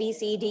A, B,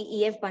 C, D,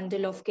 E, F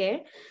bundle of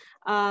care.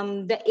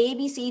 The A,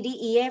 B, C, D,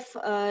 E, F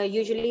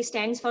usually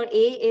stands for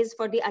A is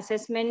for the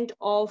assessment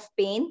of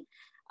pain.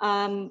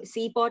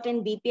 CPOT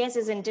and BPS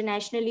is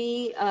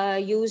internationally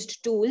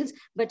used tools,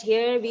 but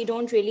here we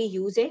don't really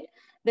use it.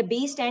 The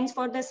B stands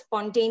for the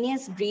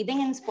spontaneous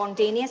breathing and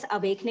spontaneous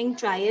awakening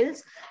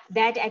trials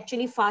that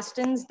actually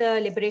fastens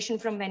the liberation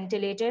from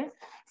ventilator.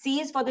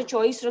 C is for the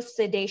choice of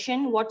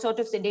sedation, what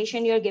sort of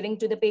sedation you're giving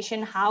to the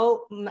patient,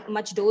 how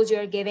much dose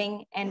you're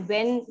giving, and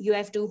when you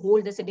have to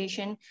hold the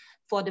sedation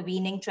for the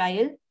weaning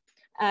trial.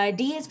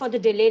 D is for the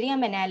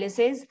delirium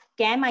analysis.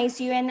 CAM,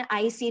 ICU, and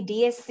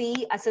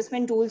ICDSC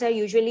assessment tools are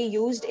usually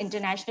used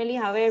internationally.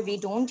 However, we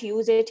don't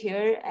use it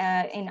here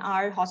in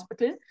our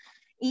hospital.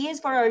 E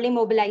is for early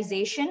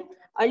mobilization.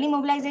 Early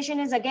mobilization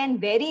is again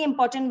very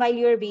important while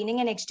you're weaning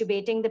and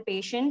extubating the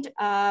patient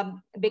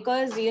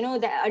because, you know,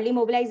 the early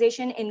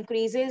mobilization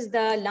increases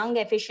the lung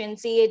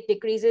efficiency, it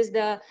decreases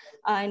the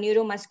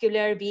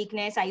neuromuscular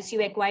weakness,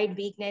 ICU acquired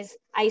weakness,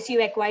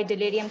 ICU acquired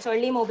delirium. So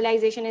early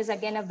mobilization is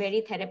again a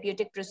very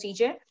therapeutic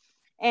procedure.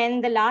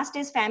 And the last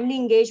is family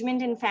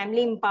engagement and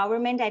family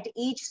empowerment. At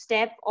each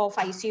step of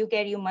ICU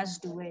care, you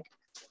must do it.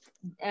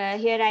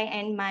 Here I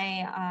end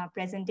my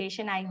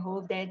presentation. I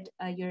hope that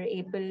you're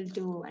able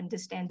to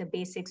understand the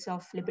basics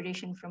of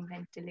liberation from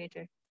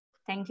ventilator.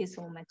 Thank you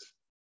so much.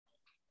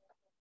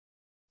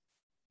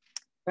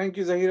 Thank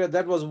you, Zahira.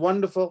 That was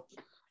wonderful.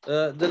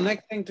 The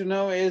next thing to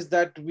know is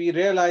that we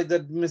realize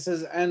that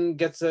Mrs. N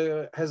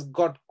has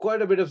got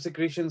quite a bit of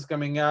secretions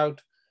coming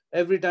out.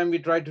 Every time we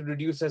try to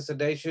reduce her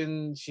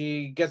sedation,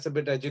 she gets a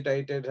bit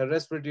agitated. Her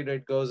respiratory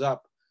rate goes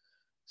up.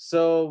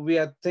 So we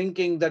are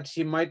thinking that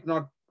she might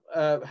not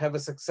have a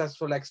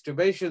successful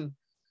extubation.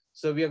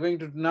 So we are going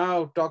to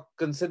now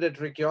consider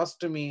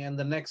tracheostomy, and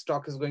the next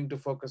talk is going to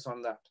focus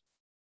on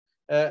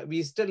that.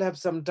 We still have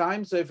some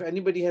time, so if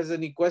anybody has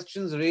any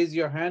questions, raise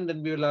your hand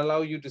and we will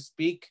allow you to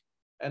speak,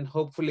 and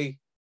hopefully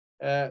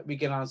we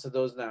can answer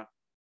those now.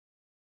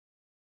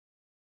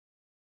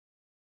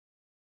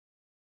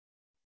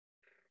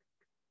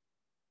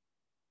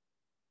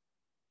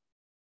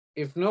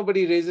 If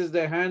nobody raises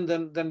their hand,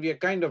 then we are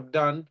kind of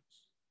done.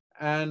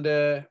 And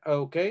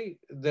okay,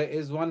 there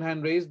is one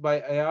hand raised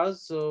by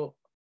Ayaz. So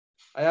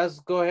Ayaz,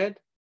 go ahead.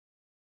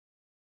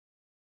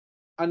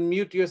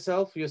 Unmute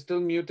yourself. You're still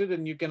muted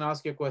and you can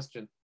ask your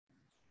question.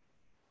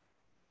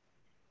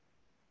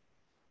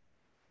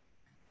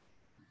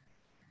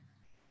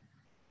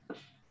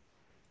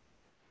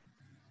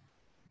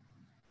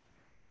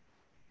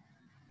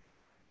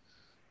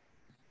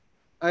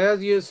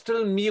 Ayaz, you're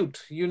still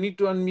mute. You need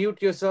to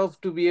unmute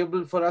yourself to be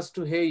able for us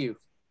to hear you.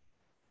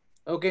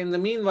 Okay, in the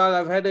meanwhile,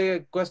 I've had a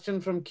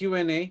question from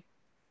Q&A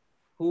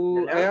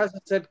who Ayaz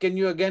said, can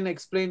you again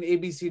explain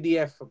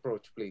ABCDF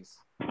approach, please?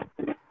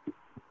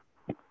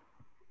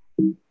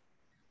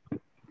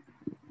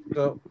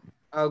 So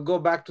I'll go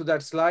back to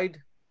that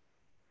slide.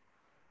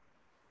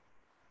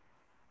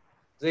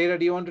 Zahira,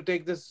 do you want to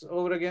take this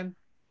over again?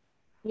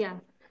 Yeah.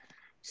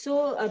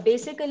 So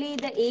basically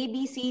the A,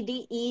 B, C,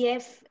 D, E,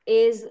 F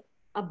is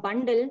a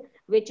bundle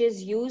which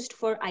is used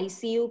for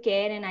ICU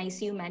care and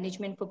ICU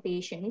management for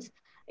patients.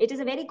 It is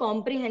a very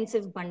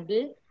comprehensive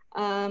bundle.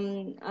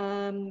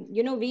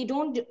 We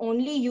don't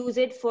only use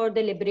it for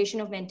the liberation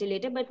of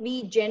ventilator, but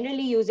we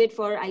generally use it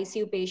for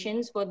ICU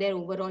patients for their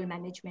overall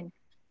management.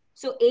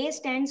 So A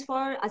stands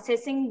for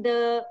assessing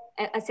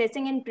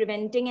and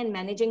preventing and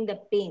managing the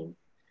pain.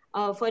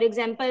 For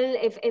example,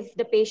 if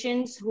the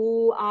patients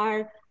who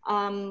are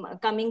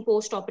coming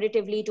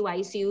post-operatively to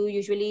ICU,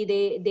 usually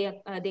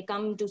they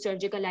come to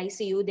surgical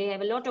ICU, they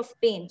have a lot of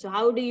pain. So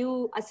how do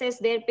you assess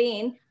their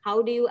pain?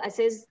 How do you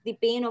assess the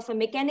pain of a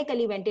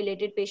mechanically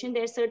ventilated patient?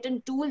 There are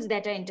certain tools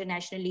that are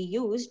internationally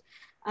used.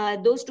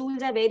 Those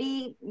tools are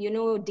very,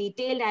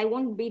 detailed. I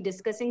won't be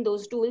discussing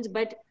those tools,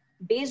 but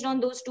based on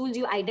those tools,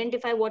 you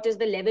identify what is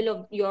the level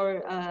of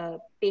your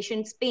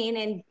patient's pain,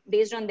 and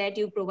based on that,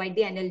 you provide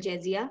the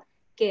analgesia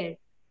care.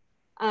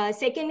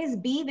 Second is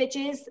B, which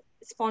is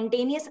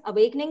spontaneous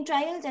awakening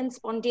trials and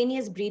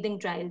spontaneous breathing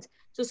trials.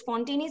 So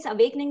spontaneous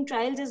awakening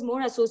trials is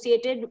more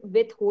associated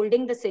with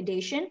holding the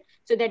sedation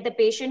so that the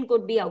patient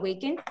could be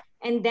awakened.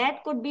 And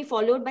that could be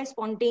followed by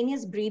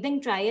spontaneous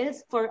breathing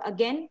trials for,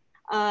 again,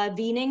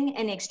 weaning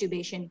and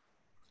extubation.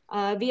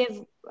 We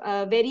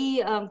have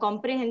very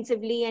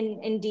comprehensively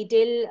and in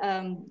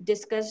detail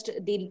discussed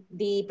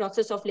the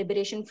process of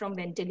liberation from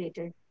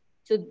ventilator.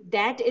 So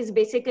that is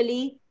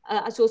basically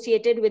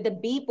associated with the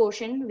B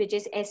portion, which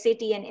is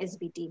SAT and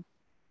SBT.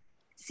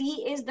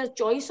 C is the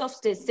choice of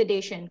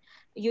sedation.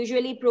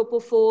 Usually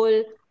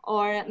propofol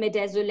or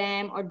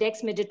midazolam or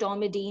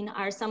dexmedetomidine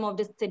are some of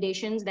the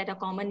sedations that are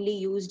commonly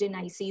used in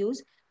ICUs.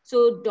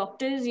 So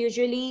doctors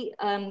usually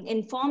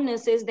inform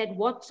nurses that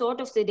what sort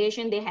of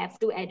sedation they have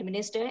to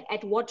administer,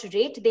 at what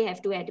rate they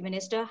have to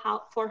administer,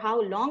 for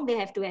how long they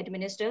have to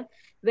administer,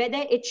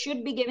 whether it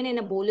should be given in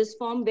a bolus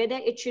form, whether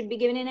it should be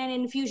given in an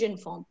infusion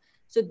form.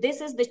 So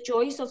this is the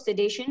choice of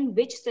sedation,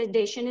 which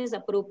sedation is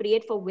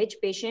appropriate for which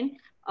patient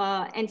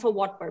and for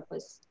what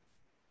purpose.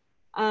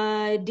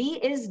 D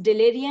is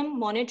delirium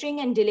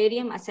monitoring and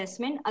delirium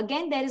assessment.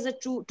 Again, there is a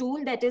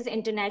tool that is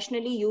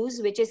internationally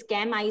used, which is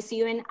CAM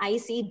ICU and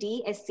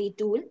ICD-SC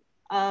tool.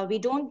 We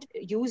don't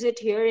use it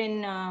here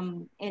in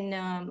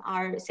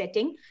our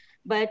setting,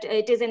 but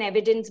it is an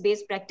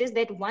evidence-based practice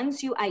that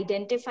once you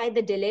identify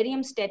the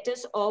delirium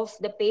status of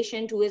the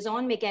patient who is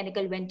on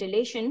mechanical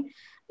ventilation,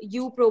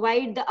 you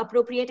provide the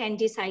appropriate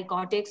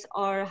antipsychotics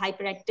or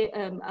hyperactive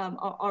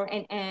or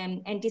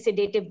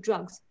antisedative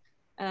drugs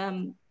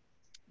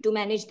to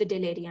manage the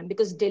delirium,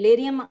 because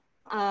delirium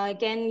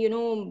can,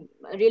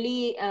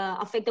 really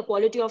affect the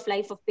quality of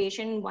life of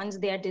patient once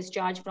they are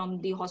discharged from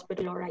the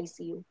hospital or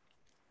ICU.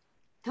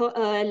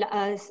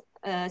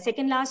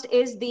 Second last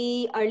is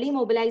the early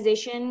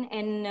mobilization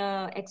and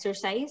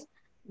exercise.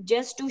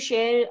 Just to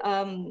share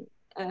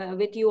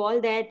with you all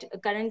that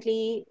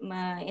currently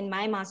in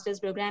my master's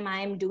program,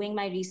 I am doing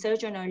my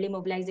research on early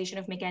mobilization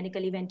of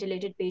mechanically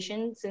ventilated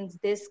patients, since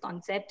this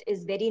concept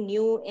is very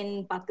new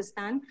in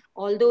Pakistan,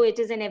 although it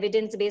is an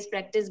evidence-based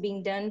practice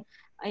being done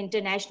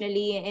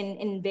internationally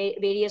in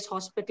various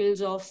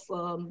hospitals of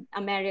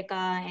America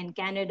and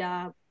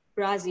Canada,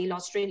 Brazil,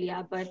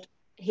 Australia. But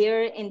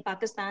here in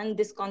Pakistan,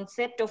 this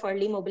concept of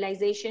early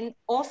mobilization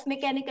of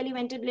mechanically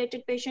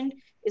ventilated patient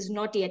is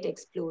not yet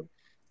explored.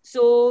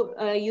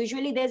 So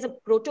usually there's a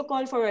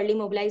protocol for early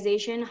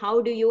mobilization.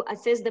 How do you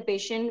assess the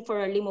patient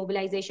for early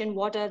mobilization?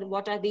 What are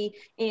the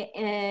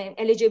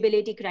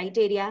eligibility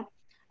criteria?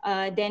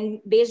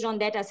 Then based on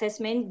that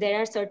assessment, there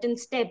are certain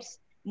steps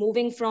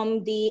moving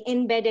from the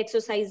in-bed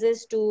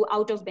exercises to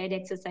out-of-bed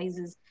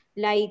exercises.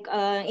 Like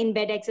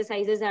in-bed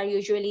exercises are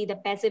usually the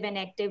passive and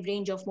active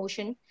range of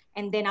motion.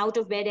 And then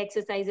out-of-bed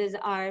exercises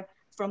are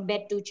from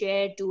bed to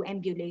chair to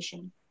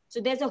ambulation.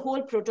 So there's a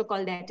whole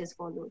protocol that is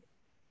followed.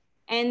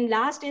 And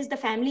last is the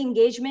family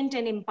engagement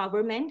and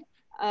empowerment.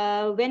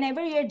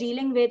 Whenever you're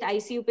dealing with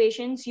ICU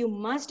patients, you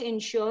must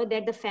ensure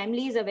that the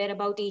family is aware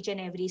about each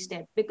and every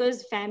step,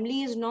 because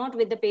family is not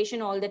with the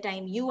patient all the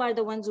time. You are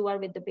the ones who are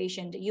with the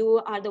patient.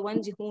 You are the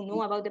ones who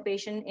know about the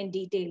patient in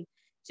detail.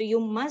 So you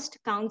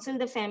must counsel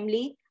the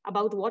family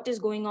about what is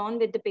going on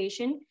with the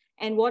patient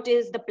and what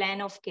is the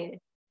plan of care.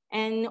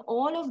 And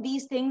all of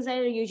these things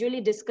are usually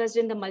discussed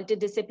in the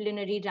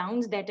multidisciplinary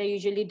rounds that are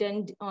usually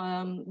done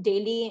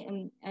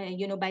daily,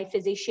 by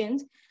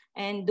physicians.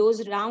 And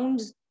those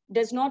rounds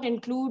does not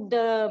include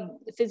the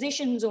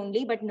physicians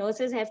only, but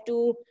nurses have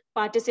to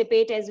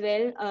participate as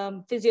well.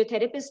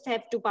 Physiotherapists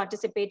have to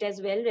participate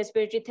as well.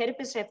 Respiratory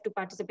therapists have to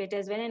participate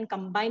as well, and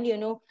combined,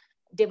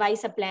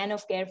 devise a plan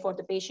of care for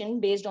the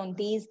patient based on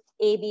these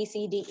A, B,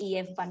 C, D, E,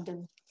 F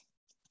bundle.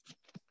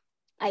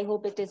 I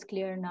hope it is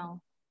clear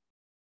now.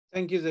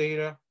 Thank you,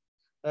 Zahira.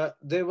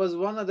 There was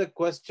one other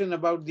question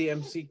about the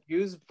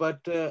MCQs,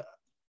 but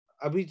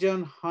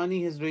Abhijan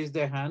Hani has raised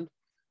their hand.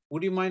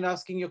 Would you mind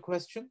asking your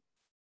question?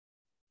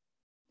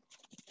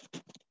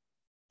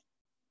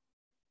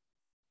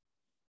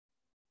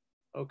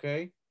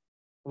 Okay.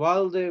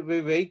 While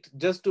we wait,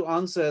 just to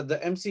answer, the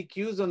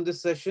MCQs on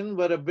this session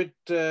were a bit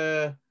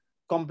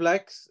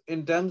complex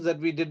in terms that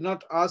we did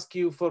not ask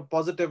you for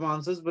positive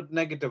answers, but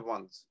negative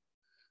ones.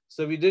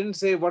 So we didn't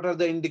say what are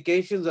the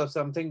indications of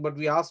something, but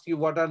we asked you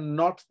what are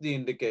not the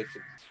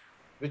indications,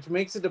 which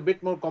makes it a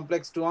bit more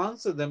complex to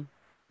answer them.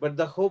 But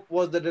the hope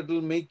was that it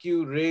will make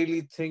you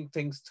really think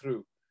things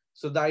through.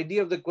 So the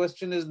idea of the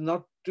question is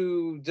not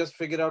to just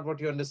figure out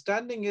what your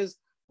understanding is,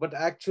 but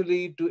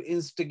actually to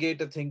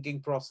instigate a thinking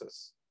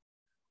process.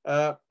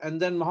 And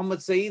then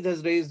Muhammad Saeed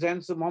has raised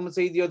hand. So Muhammad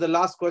Saeed, you're the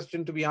last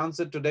question to be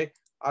answered today.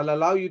 I'll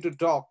allow you to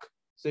talk.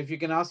 So if you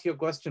can ask your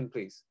question,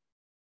 please.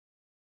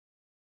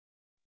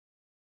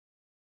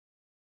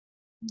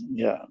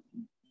 Yeah.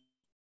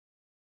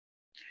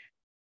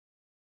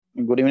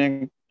 Good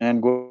evening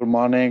and good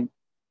morning.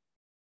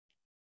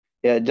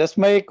 Yeah, just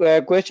my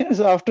question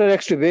is after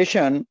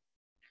extubation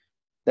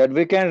that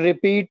we can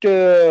repeat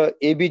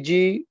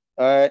ABG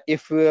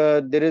if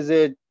there is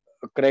a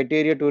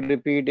criteria to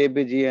repeat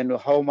ABG and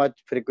how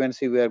much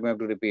frequency we are going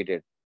to repeat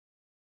it.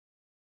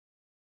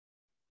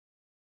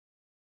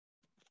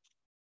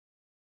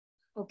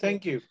 Okay.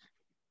 Thank you.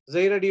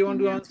 Zahira, do you want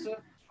to answer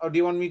or do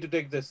you want me to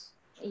take this?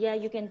 Yeah,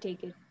 you can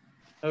take it.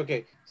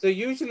 Okay. So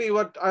usually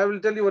what I will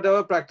tell you what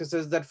our practice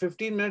is that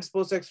 15 minutes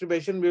post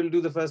extubation, we will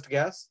do the first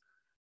gas.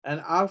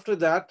 And after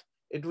that,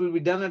 it will be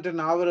done at an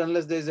hour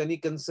unless there's any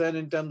concern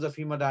in terms of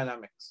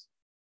hemodynamics.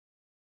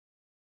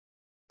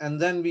 And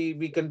then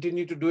we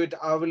continue to do it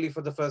hourly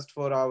for the first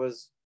 4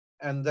 hours.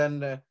 And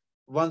then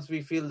once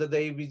we feel that the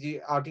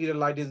ABG arterial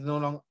line is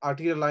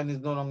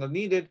no longer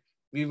needed,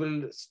 we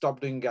will stop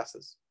doing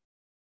gases.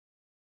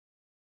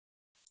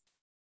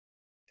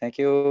 Thank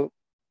you.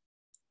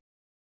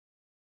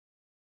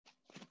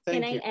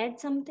 Can I add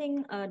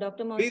something,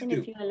 Dr. Mohsin,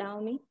 if you allow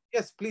me?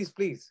 Yes, please,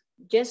 please.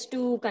 Just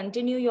to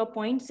continue your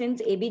point,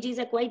 since ABGs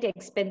are quite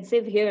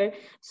expensive here,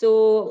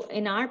 so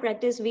in our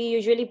practice, we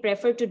usually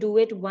prefer to do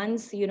it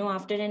once,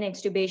 after an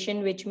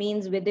extubation, which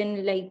means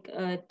within like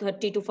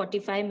 30 to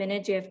 45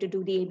 minutes, you have to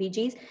do the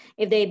ABGs.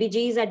 If the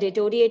ABGs are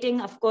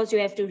deteriorating, of course, you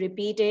have to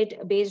repeat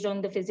it based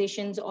on the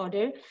physician's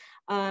order.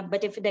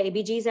 But if the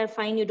ABGs are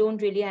fine, you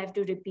don't really have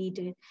to repeat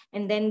it.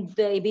 And then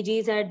the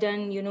ABGs are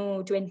done,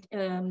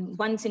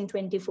 once in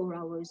 24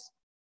 hours.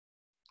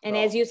 And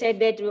as you said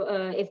that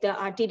if the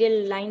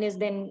arterial line is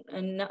then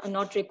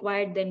not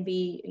required, then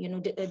we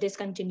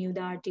discontinue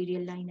the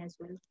arterial line as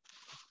well.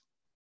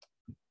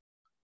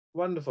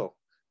 Wonderful.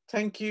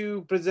 Thank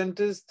you,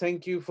 presenters.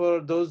 Thank you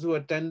for those who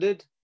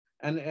attended.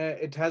 And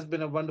it has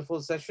been a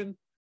wonderful session.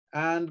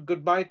 And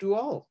goodbye to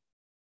all.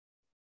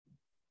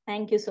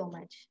 Thank you so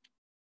much.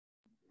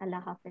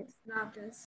 Allah Hafiz. Allah Hafiz.